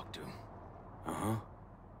someone to talk to. Uh-huh.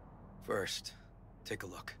 First, take a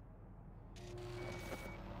look.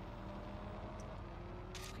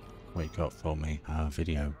 What you got for me?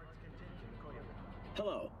 Video.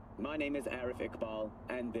 Hello, my name is Arif Iqbal,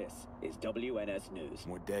 and this is WNS News.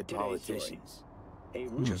 More dead Today's politicians. A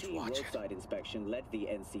routine roadside inspection led the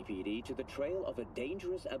NCPD to the trail of a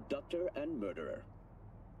dangerous abductor and murderer.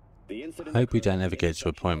 The incident I hope we don't ever get to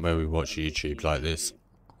a point where we watch YouTube like this.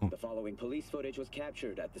 The following police footage was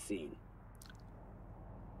captured at the scene.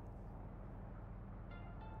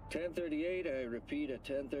 1038, I repeat at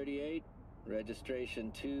 1038.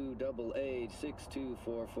 Registration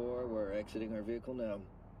 2886244. We're exiting our vehicle now.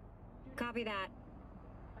 Copy that.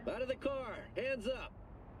 Out of the car! Hands up!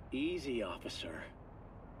 Easy, officer.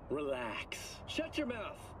 Relax. Shut your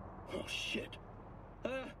mouth! Oh, shit.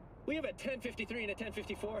 We have a 1053 and a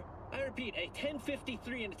 1054. I repeat, a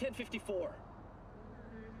 1053 and a 1054.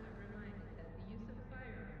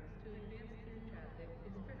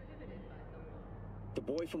 The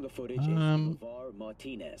boy from the footage is LeVar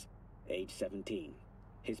Martinez, age 17.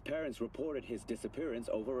 His parents reported his disappearance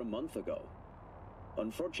over a month ago.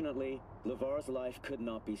 Unfortunately, LeVar's life could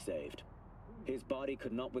not be saved. His body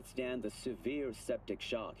could not withstand the severe septic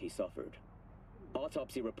shock he suffered.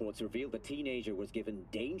 Autopsy reports revealed the teenager was given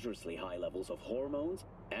dangerously high levels of hormones,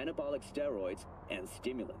 anabolic steroids, and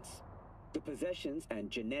stimulants. The possessions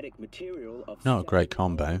and genetic material of not a great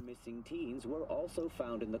 7 combo. missing teens were also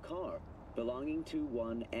found in the car, belonging to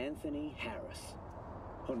one Anthony Harris.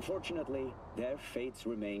 Unfortunately, their fates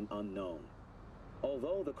remain unknown.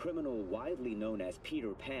 Although the criminal widely known as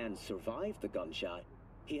Peter Pan survived the gunshot,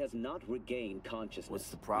 he has not regained consciousness, What's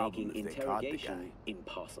the problem making if they caught the interrogation guy?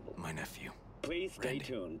 impossible. My nephew. Please stay Randy.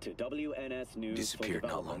 tuned to WNS News for Disappeared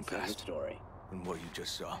not long developments of the past. story. And what you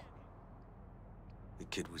just saw. The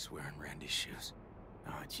kid was wearing Randy's shoes.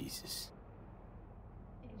 Ah, Jesus.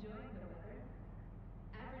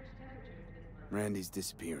 Randy's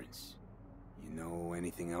disappearance. You know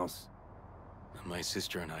anything else? My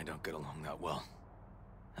sister and I don't get along that well.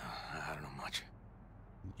 I don't know much.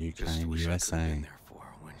 UK Just and wish I could have USA. been there for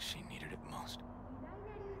her when she needed it most.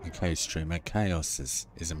 Okay, streamer Chaos is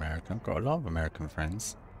American. I've got a lot of American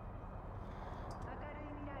friends.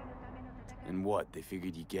 And what, they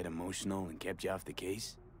figured you'd get emotional and kept you off the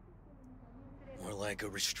case? More like a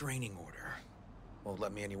restraining order. Won't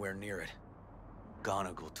let me anywhere near it.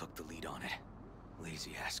 Gonagle took the lead on it.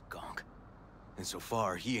 Lazy-ass gonk. And so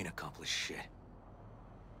far, he ain't accomplished shit. I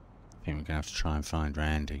think we're gonna have to try and find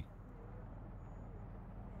Randy.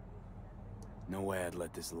 No way I'd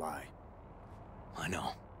let this lie. I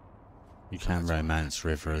know. You can romance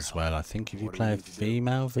River as well. I think if you play a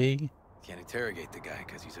female V. Can't interrogate the guy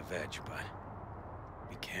because he's a veg, but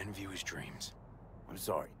we can view his dreams. I'm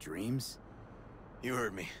sorry, dreams? You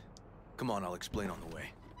heard me. Come on, I'll explain on the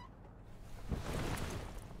way.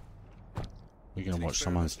 We're gonna watch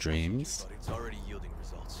someone's dreams. But it's already yielding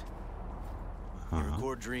results. We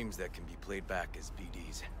record dreams that can be played back as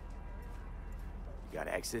BDs. You got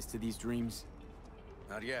access to these dreams?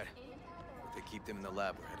 Not yet. If they keep them in the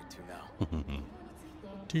lab we're headed to now.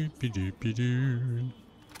 Doopy doopy doo.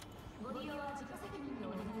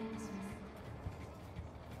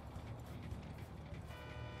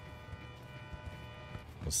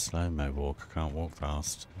 A slow-mo walk. I can't walk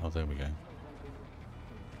fast. Oh, there we go.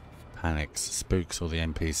 Panics, spooks all the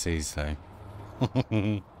NPCs though.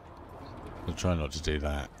 I'll try not to do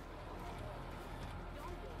that.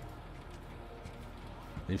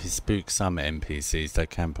 If you spook some NPCs, they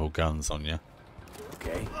can pull guns on you.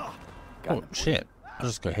 Okay. Oh shit! I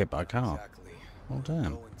just got hit by a car. Oh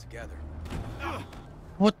damn!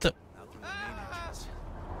 What the?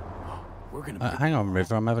 We're gonna Hang on,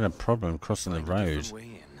 River. I'm having a problem crossing the road.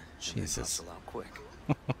 Jesus!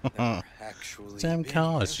 Damn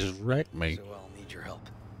cars just wrecked me. So I'll need your help.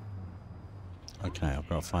 Okay, I've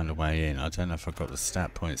got to find a way in. I don't know if I've got the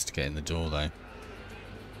stat points to get in the door though.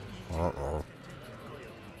 Uh-oh.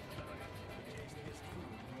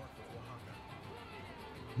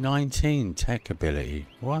 $19 tech ability.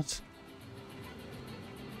 What?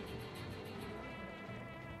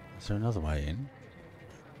 Is there another way in?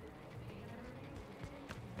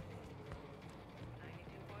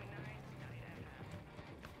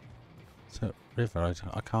 So, River,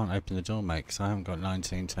 I can't open the door, mate, because I haven't got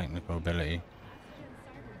 19 technical ability.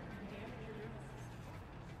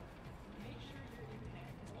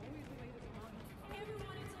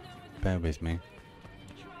 Bear with me.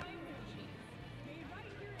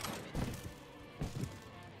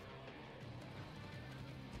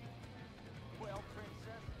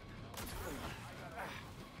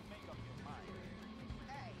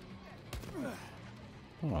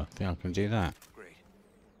 Oh, I think I can do that. Great.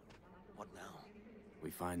 What now?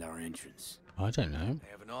 We find our entrance. I don't know. They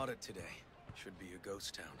have an audit today. Should be a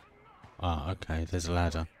ghost town. Ah, okay, there's a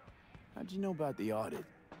ladder. How'd you know about the audit?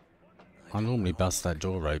 I normally bust that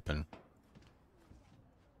door open.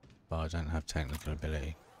 But I don't have technical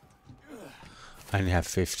ability. I only have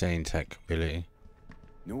 15 tech ability.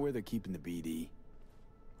 Know where they're keeping the BD?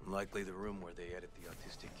 Likely the room where they edit the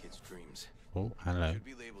autistic kid's dreams. Oh, hello. Should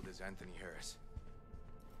be labeled as Anthony Harris.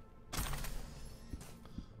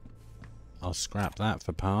 I'll scrap that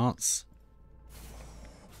for parts.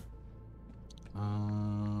 We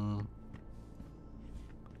on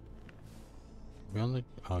the?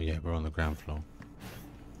 Oh yeah, we're on the ground floor.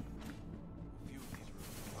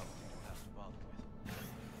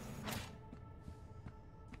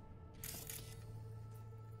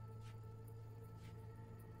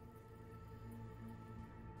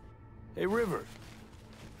 Hey, River.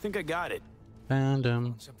 Think I got it. Found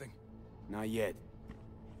him. Something? Not yet.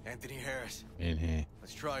 Anthony Harris. In here.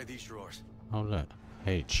 Let's try these drawers. Oh look,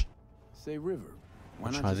 H. Say, River. Why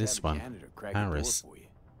I'll not try just this have a one. janitor crack Harris. the door for you?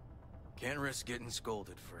 Can't risk getting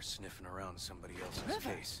scolded for sniffing around somebody else's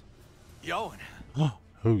River. case. Yoan! Oh,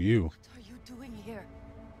 who you? What are you doing here?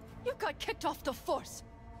 You got kicked off the force.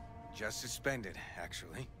 Just suspended,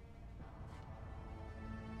 actually.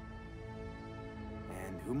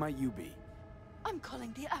 And who might you be? I'm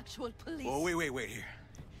calling the actual police. Oh, wait here.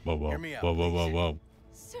 Whoa, whoa, Hear me out, whoa, whoa, please. whoa.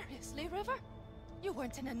 Seriously, River? You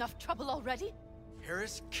weren't in enough trouble already?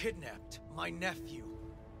 Harris kidnapped my nephew.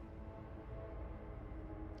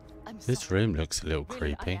 I'm This sorry. room looks a little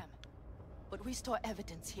Really, I creepy. am. But we store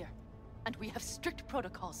evidence here, and we have strict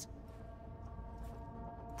protocols.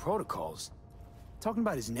 Protocols? Talking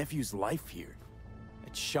about his nephew's life here. A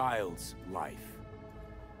child's life.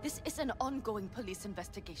 This is an ongoing police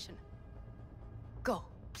investigation. Go,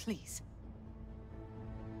 please.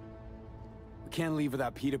 We can't leave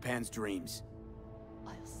without Peter Pan's dreams.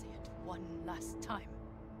 I'll say it one last time.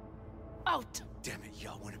 Out! Damn it,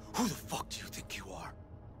 Yoan. Who the fuck do you think you are?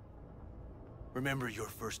 Remember your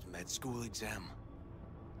first med school exam?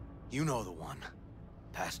 You know the one.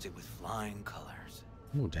 Passed it with flying colors.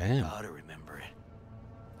 Oh, damn. Gotta remember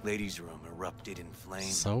it. Ladies' room erupted in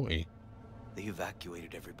flames. Salty. They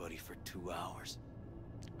evacuated everybody for 2 hours.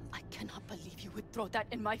 I cannot believe you would throw that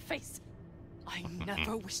in my face. I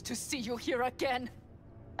never wish to see you here again.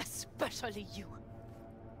 Especially you.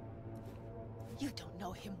 You don't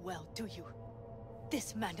know him well, do you?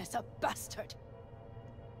 This man is a bastard.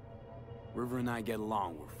 River and I get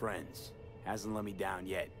along, we're friends. Hasn't let me down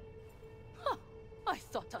yet. Huh. I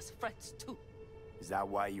thought us friends too. Is that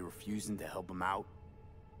why you're refusing to help him out?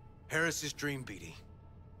 Harris's dream, BD.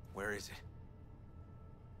 Where is it?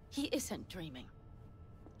 He isn't dreaming.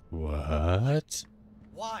 What?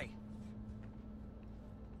 Why?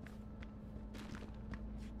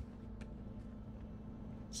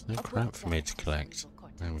 There's no crap for me to collect.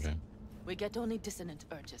 There we go. We get only dissonant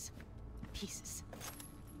urges. Pieces.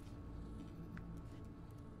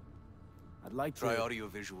 I'd like Try to...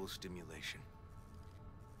 audio-visual stimulation.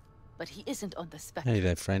 But he isn't on the spectrum. Hey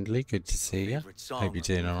there, friendly. Good to see you. Hope you're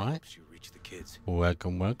doing alright. Helps you reach the kids.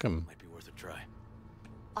 Welcome, welcome. Might be worth a try.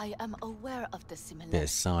 I am aware of the Bit of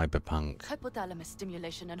similarities. cyberpunk. Hypothalamus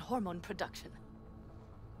stimulation and hormone production.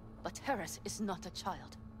 But Harris is not a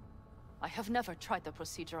child. I have never tried the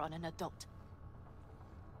procedure on an adult.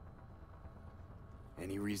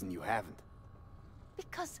 Any reason you haven't?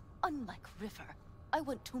 Because, unlike River, I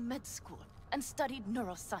went to med school and studied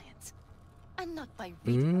neuroscience. And not by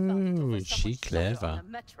reading about it over Ooh, she someone's shoulder clever. on a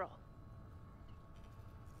metro.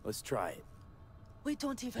 Let's try it. We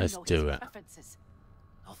don't even Let's know do his it. preferences.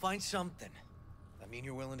 I'll find something. That mean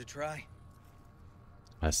you're willing to try?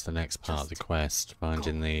 That's the next part of the quest.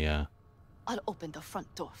 Finding the, I'll open the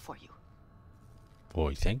front door for you.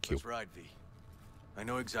 Boy, thank you. Let's ride, V. I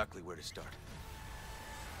know exactly where to start.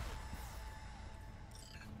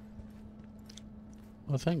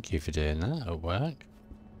 Well, thank you for doing that at work.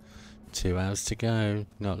 2 hours to go.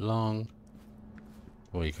 Not long.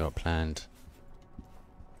 What you got planned?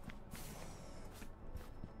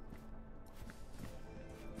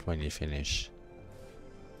 When you finish.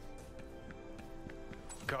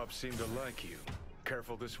 Cops seem to like you.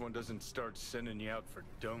 Careful this one doesn't start sending you out for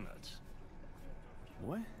donuts.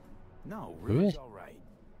 What? No, Really? River's alright.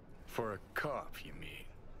 For a cop, you mean?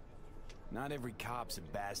 Not every cop's a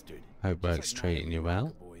bastard. Hope Just work's like not treating every you well.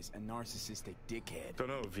 rocker boy's a narcissistic dickhead.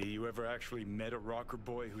 Dunno, V, you ever actually met a rocker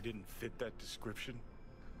boy who didn't fit that description?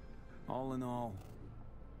 All in all,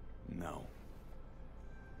 no.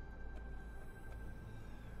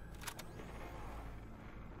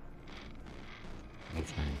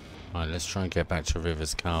 Okay. Right, let's try and get back to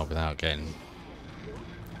River's car without getting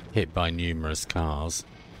hit by numerous cars.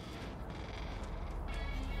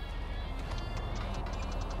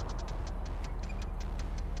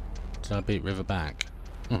 Did I beat River back?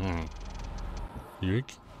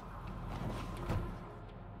 Yuck.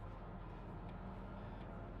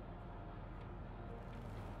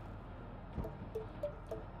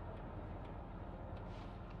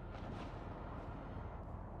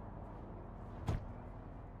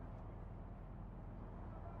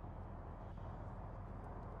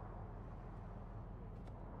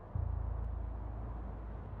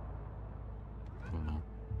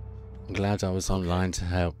 I'm glad I was online to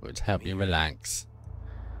help you relax.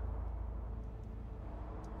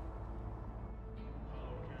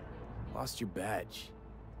 Lost your badge.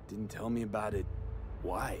 Didn't tell me about it.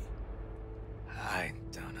 Why? I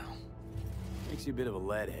don't know. Makes you a bit of a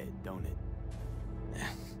leadhead, don't it?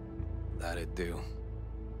 That it do.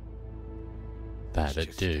 That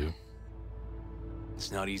it do.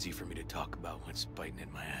 It's not easy for me to talk about what's biting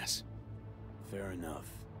at my ass. Fair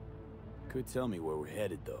enough. Could tell me where we're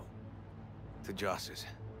headed, though. To Joss's.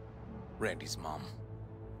 Randy's mom.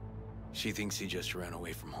 She thinks he just ran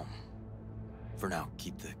away from home. For now,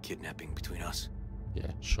 keep the kidnapping between us.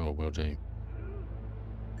 Yeah, sure, will do. You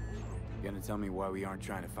gonna tell me why we aren't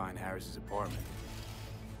trying to find Harris's apartment?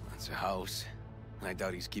 That's a house, and I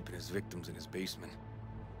doubt he's keeping his victims in his basement.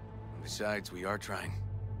 And besides, we are trying.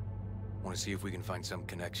 Want to see if we can find some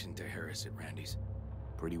connection to Harris at Randy's.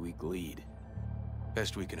 Pretty weak lead.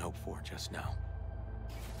 Best we can hope for just now.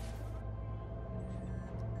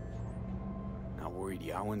 Not worried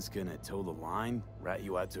Yawen's gonna toe the line? Rat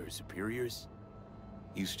you out to her superiors?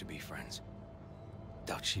 Used to be friends.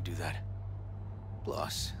 Doubt she'd do that.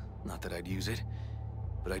 Plus, not that I'd use it,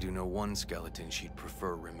 but I do know one skeleton she'd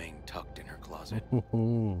prefer remain tucked in her closet.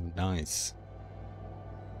 Ooh, nice.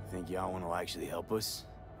 Think Yawen will actually help us?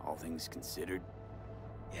 All things considered?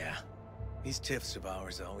 Yeah. These tiffs of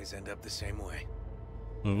ours always end up the same way.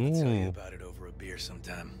 I'll tell you about it over a beer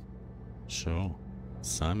sometime. Sure.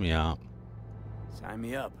 Sign me up. Sign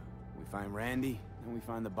me up. We find Randy, and we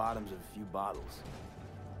find the bottoms of a few bottles.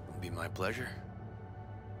 It'll be my pleasure.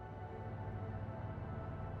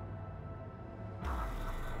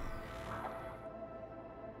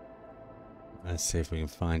 Let's see if we can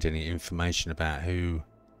find any information about who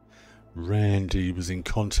Randy was in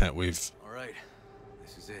contact with. All right,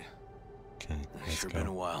 this is it. Okay, It's sure been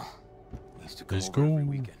a while. Used to come Let's over go. every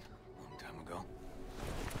weekend, long time ago.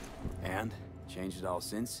 And? Changed it all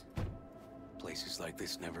since? Places like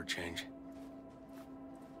this never change.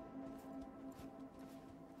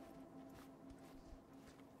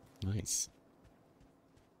 Nice.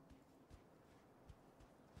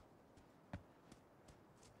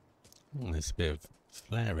 Oh, there's a bit of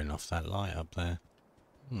flaring off that light up there.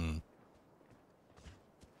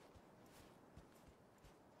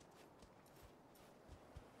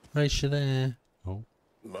 Racia there. Oh.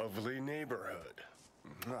 Lovely neighborhood.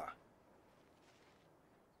 Mwah.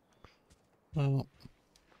 Well,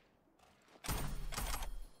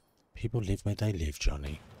 people live where they live,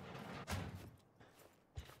 Johnny.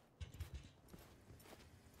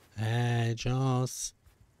 Hey, Joss.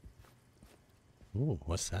 Ooh,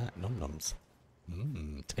 what's that? Nom-noms.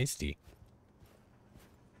 Tasty.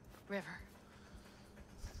 River.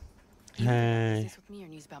 Hey. This with me or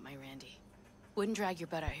news about my Randy? Wouldn't drag your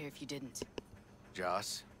butt out here if you didn't.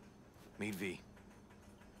 Joss, meet V.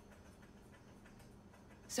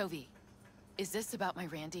 So V, is this about my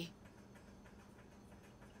Randy?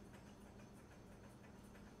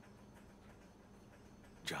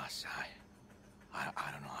 Joss, I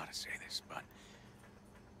don't know how to say this, but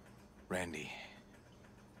Randy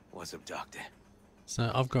was abducted. So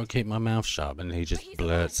I've got to keep my mouth shut, and he just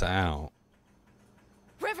blurts it out.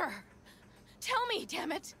 River! Tell me,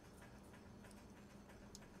 damn it!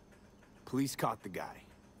 Police caught the guy,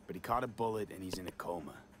 but he caught a bullet and he's in a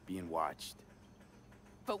coma, being watched.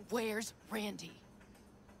 But where's Randy?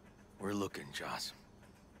 We're looking, Joss.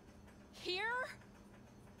 Here?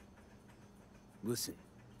 Listen,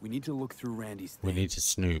 we need to look through Randy's We need to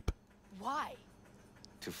snoop. Why?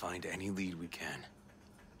 To find any lead we can.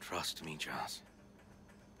 Trust me, Joss.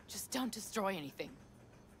 Just don't destroy anything.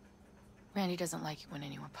 Randy doesn't like it when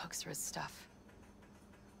anyone pokes through his stuff.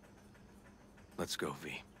 Let's go,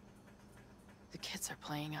 V. The kids are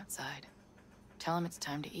playing outside. Tell them it's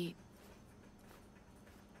time to eat.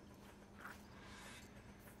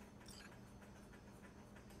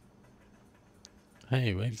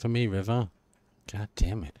 Hey, wait for me, River. God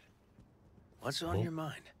damn it. What's on your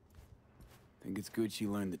mind? Think it's good she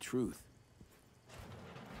learned the truth.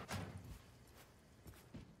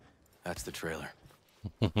 That's the trailer.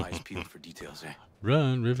 Eyes peeled for details, eh?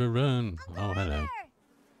 Run, river, run. Oh, hello.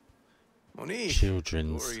 Monique.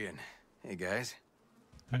 Children's. Dorian. Hey, guys.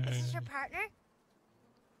 Is this your partner?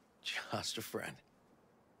 Just a friend.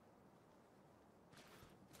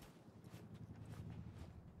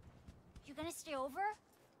 You gonna stay over?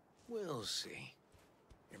 We'll see.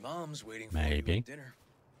 Your mom's waiting for Maybe. you at dinner.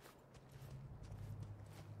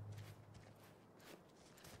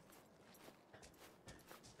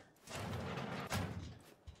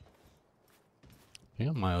 I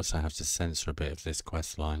think I might also have to censor a bit of this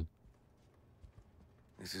quest line.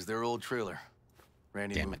 This is their old trailer.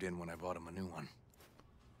 Randy Damn moved in when I bought him a new one.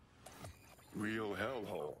 Real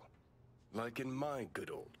hellhole. Like in my good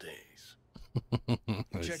old days.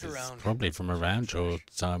 This Check is around. probably from around your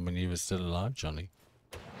time when you were still alive, Johnny.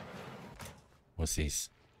 What's this?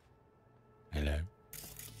 Hello.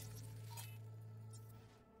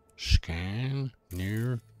 Scan.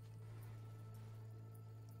 New.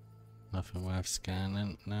 Nothing worth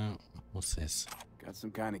scanning. No. What's this? Got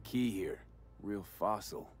some kind of key here. Real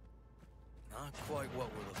fossil. Not quite what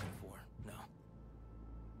we're looking for. No.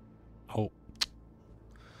 Oh.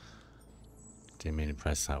 Didn't mean to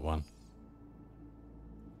press that one.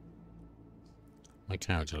 My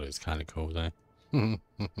character looks kind of cool though. Right,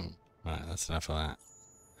 that's enough of that.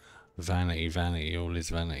 Vanity, vanity, all is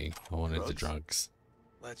vanity. I wanted the drugs.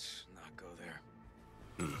 Let's not go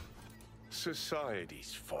there.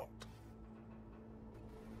 Society's fault.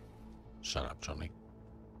 Shut up, Johnny.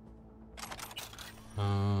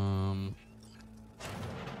 I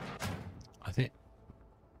think...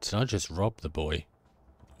 Did I just rob the boy?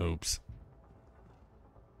 Oops.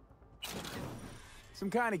 Some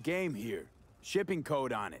kind of game here. Shipping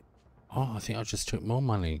code on it. Oh, I think I just took more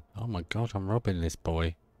money. Oh my god, I'm robbing this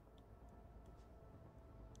boy.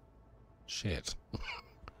 Shit.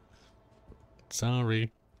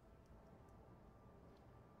 Sorry.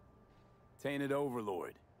 Tainted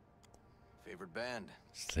Overlord. Favorite band.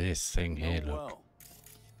 It's this thing here, look. Well.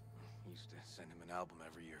 Used to send him an album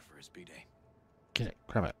every year for his B-Day. Get it,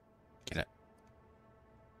 grab it. Get it.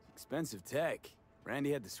 Expensive tech.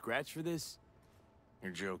 Randy had to scratch for this?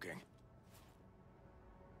 You're joking.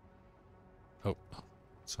 Oh,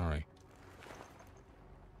 sorry.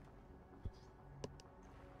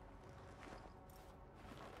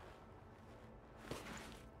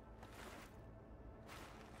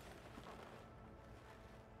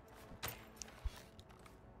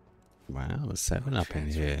 Wow, there's 7-Up in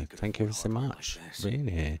here. Thank you so much.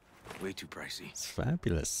 Really? Way too pricey. It's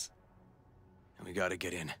fabulous. And we gotta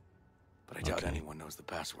get in. But I doubt Okay. anyone knows the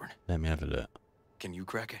password. Let me have a look. Can you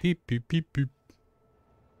crack it? Beep, beep, beep, beep.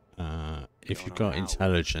 If you've got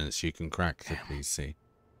intelligence, you can crack the PC.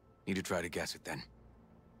 Need to try to guess it then.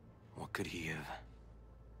 What could he have?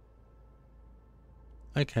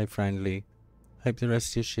 Okay, friendly. Hope the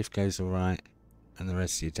rest of your shift goes alright. And the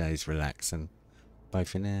rest of your day's relaxing. Bye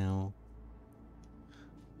for now.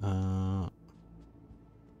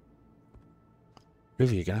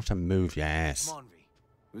 River, you're gonna have to move your ass. Come on, V.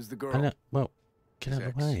 Who's the girl? Well, get out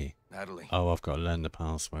of the way. Natalie. Oh, I've got to learn the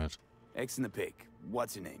password. X in the pic.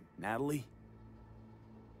 What's her name? Natalie?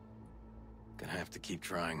 Gonna have to keep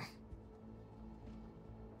trying.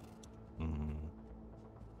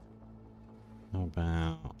 How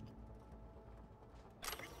about...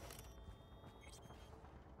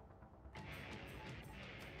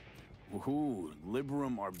 Woohoo,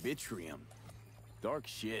 Liberum Arbitrium. Dark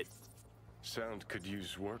shit. Sound could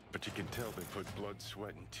use work, but you can tell they put blood,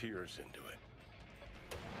 sweat, and tears into it.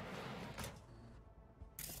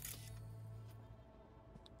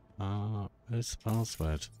 Where's the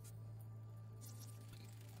password?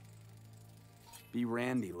 B.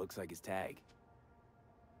 Randy looks like his tag.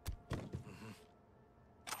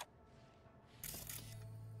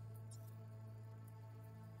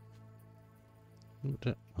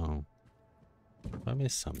 Oh. I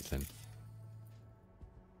missed something.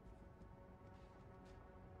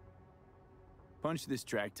 Punch this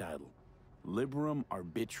track title. Liberum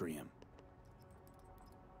Arbitrium.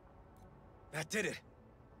 That did it.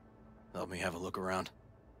 Let me have a look around.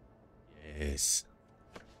 Yes.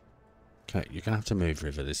 Okay, you're gonna have to move,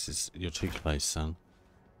 River. You're too close, son.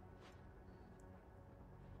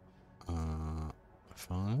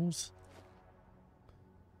 Files.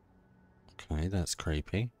 Okay, that's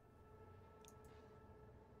creepy.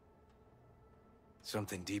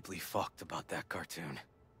 Something deeply fucked about that cartoon.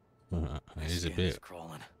 It is a Skin bit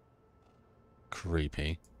crawling.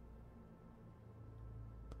 creepy.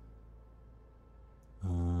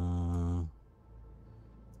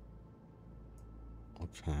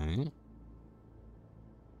 Okay.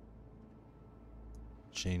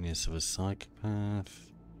 Genius of a psychopath.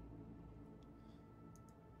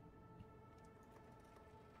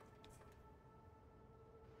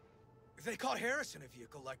 They caught Harris in a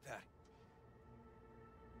vehicle like that.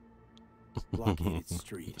 Blockaded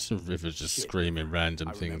street. So River's just Shit, screaming random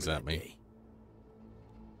I things remember at me. that day.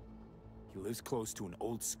 He lives close to an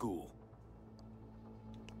old school.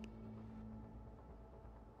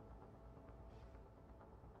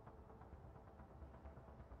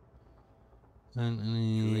 True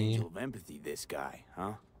angel of empathy, this guy,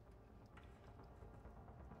 huh?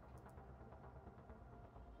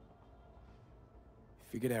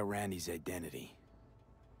 Figured out Randy's identity.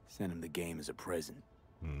 Sent him the game as a present.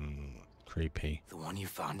 Creepy. The one you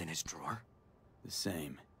found in his drawer? The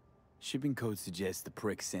same. Shipping code suggests the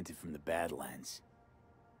prick sent it from the Badlands.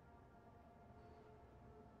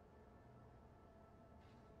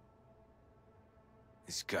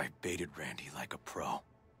 This guy baited Randy like a pro.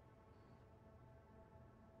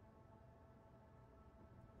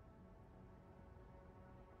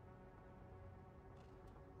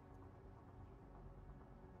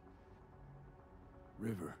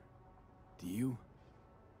 River,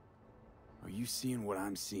 are you seeing what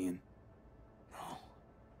I'm seeing? No.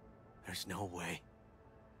 There's no way.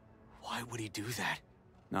 Why would he do that?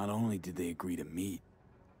 Not only did they agree to meet,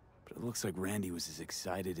 but it looks like Randy was as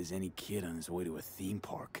excited as any kid on his way to a theme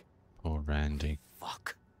park. Poor Randy.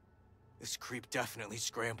 Fuck. This creep definitely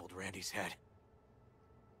scrambled Randy's head.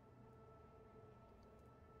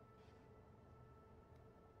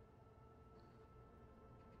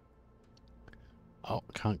 Oh,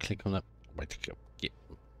 can't click on that. Wait to go. Yeah.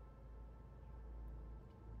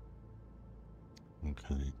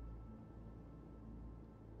 Okay.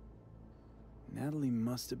 Natalie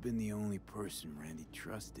must have been the only person Randy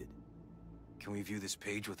trusted. Can we view this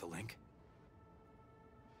page with a link?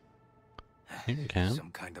 You can.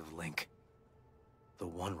 Some kind of link. The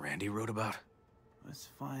one Randy wrote about? Let's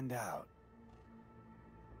find out.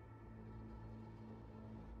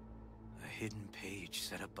 A hidden page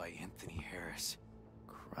set up by Anthony Harris.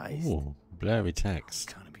 Christ. Ooh, blurry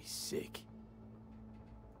text. I'm gonna be sick.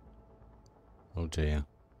 Oh dear.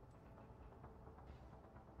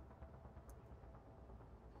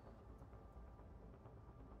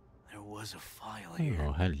 There was a file here.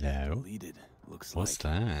 Oh, hello. Deleted, looks What's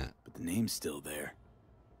like. that? But the name's still there.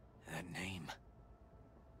 That name.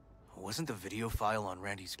 Wasn't the video file on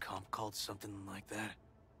Randy's comp called something like that?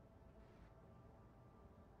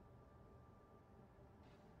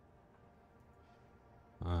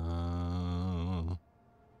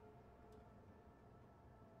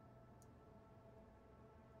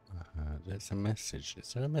 There's a message.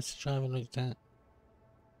 Is there a message I haven't looked at?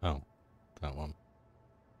 Oh, that one.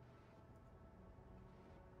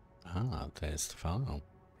 Ah, there's the file.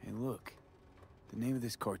 Hey, look. The name of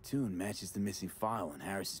this cartoon matches the missing file on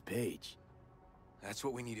Harris's page. That's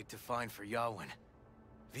what we needed to find for Yawin.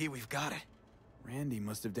 V, we've got it. Randy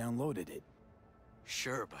must have downloaded it.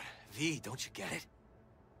 Sure, but V, don't you get it?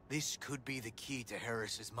 This could be the key to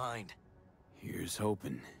Harris's mind. Here's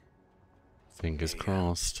hoping. Fingers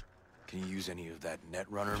crossed. Can you use any of that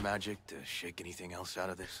Netrunner magic to shake anything else out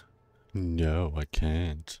of this? No, I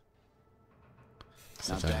can't.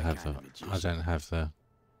 I Not don't that have kind the. of magician. I don't have the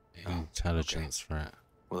intelligence for it.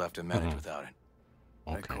 We'll have to manage without it.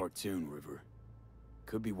 That Okay. cartoon, River.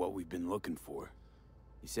 Could be what we've been looking for.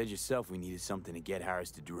 You said yourself we needed something to get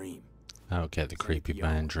Harris to dream. I'll get the creepy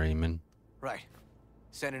man dreaming. Right.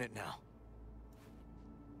 Sending it now.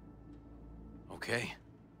 Okay.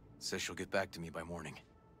 Says she'll get back to me by morning.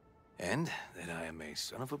 And that I am a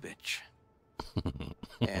son of a bitch.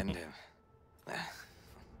 And,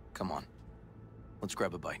 come on. Let's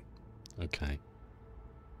grab a bite. Okay.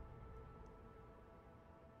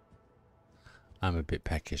 I'm a bit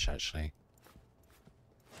peckish, actually.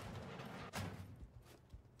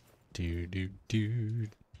 Do do do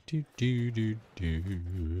do do do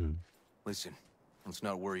do. Listen, let's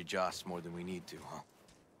not worry Joss more than we need to, huh?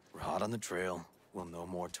 We're hot on the trail. We'll know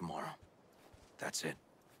more tomorrow. That's it.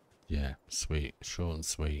 Yeah, sweet, short and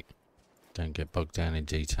sweet. Don't get bogged down in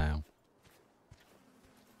detail.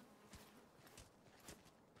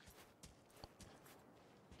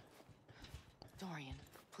 Dorian,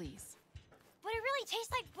 please. But it really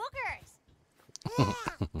tastes like boogers.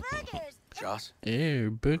 Boogers. Joss?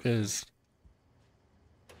 Ew, boogers.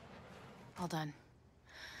 All done.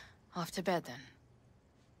 Off to bed then.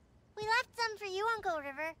 We left some for you, Uncle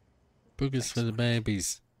River. Boogers for the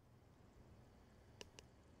babies.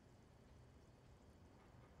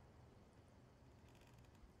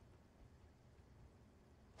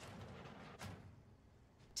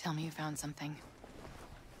 Tell me you found something.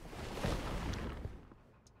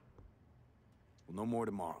 We'll know more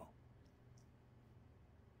tomorrow.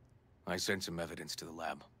 I sent some evidence to the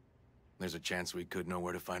lab. There's a chance we could know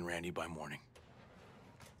where to find Randy by morning.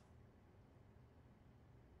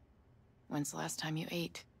 When's the last time you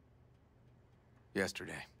ate?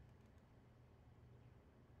 Yesterday.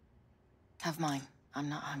 Have mine. I'm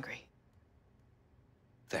not hungry.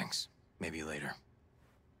 Thanks. Maybe later.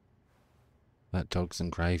 That dogs and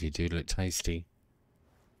gravy do look tasty.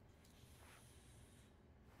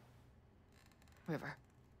 River,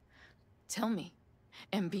 tell me,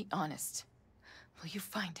 and be honest. Will you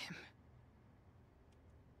find him?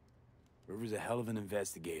 River's a hell of an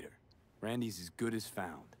investigator. Randy's as good as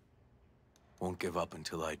found. Won't give up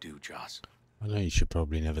until I do, Joss. I know you should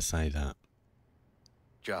probably never say that.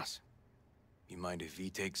 Joss, you mind if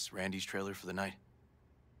V takes Randy's trailer for the night?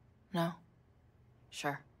 No.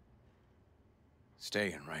 Sure.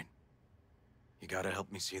 Staying, right? You gotta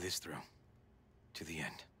help me see this through. To the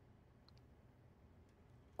end.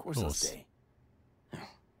 Of course I'll stay.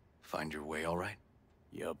 Find your way all right?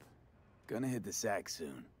 Yup. Gonna hit the sack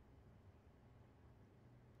soon.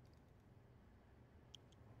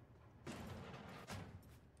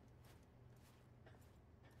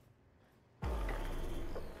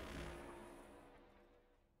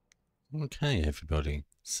 Okay, everybody.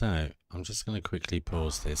 So, I'm just going to quickly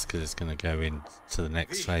pause this because it's going to go into the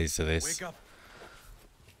next phase of this. Wake up.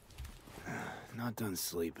 Not done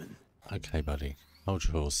sleeping. Okay, buddy. Hold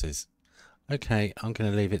your horses. Okay, I'm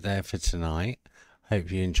going to leave it there for tonight.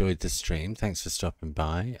 Hope you enjoyed the stream. Thanks for stopping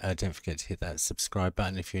by. Don't forget to hit that subscribe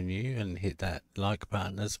button if you're new and hit that like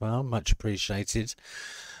button as well. Much appreciated.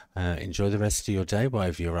 Enjoy the rest of your day,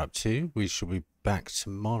 whatever you're up to. We shall be back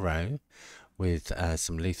tomorrow with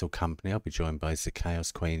some Lethal Company. I'll be joined by the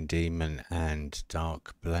Chaos Queen, Demon and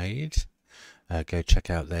Dark Blade. Go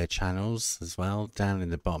check out their channels as well down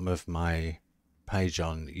in the bottom of my page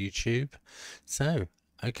on YouTube. So,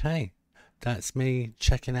 okay, that's me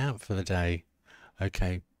checking out for the day.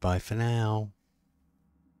 Okay, bye for now.